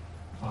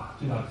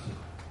最大的智慧。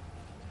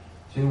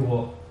所以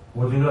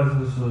我觉得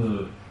就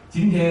是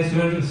今天虽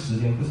然这个时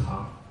间不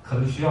长，可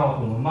能需要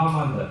我们慢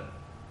慢的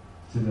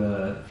这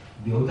个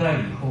留在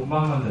以后，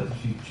慢慢的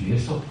去觉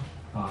受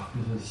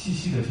就是细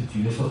细的去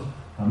觉受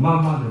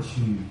慢慢的去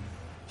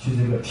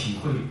这个体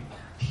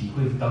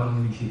会当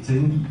中的一些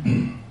真理。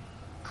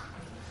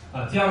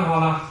这样的话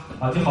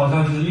呢，就好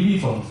像就是一粒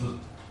种子，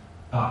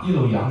一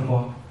缕阳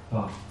光，是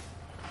吧？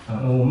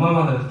我慢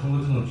慢的通过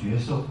这种觉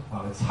受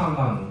来灿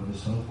烂我们的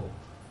生活，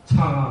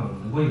灿烂我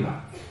们的未来，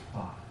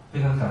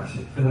非常感谢，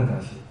非常感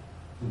谢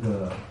这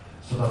个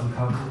索达吉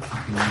堪布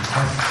给我们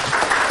开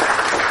始。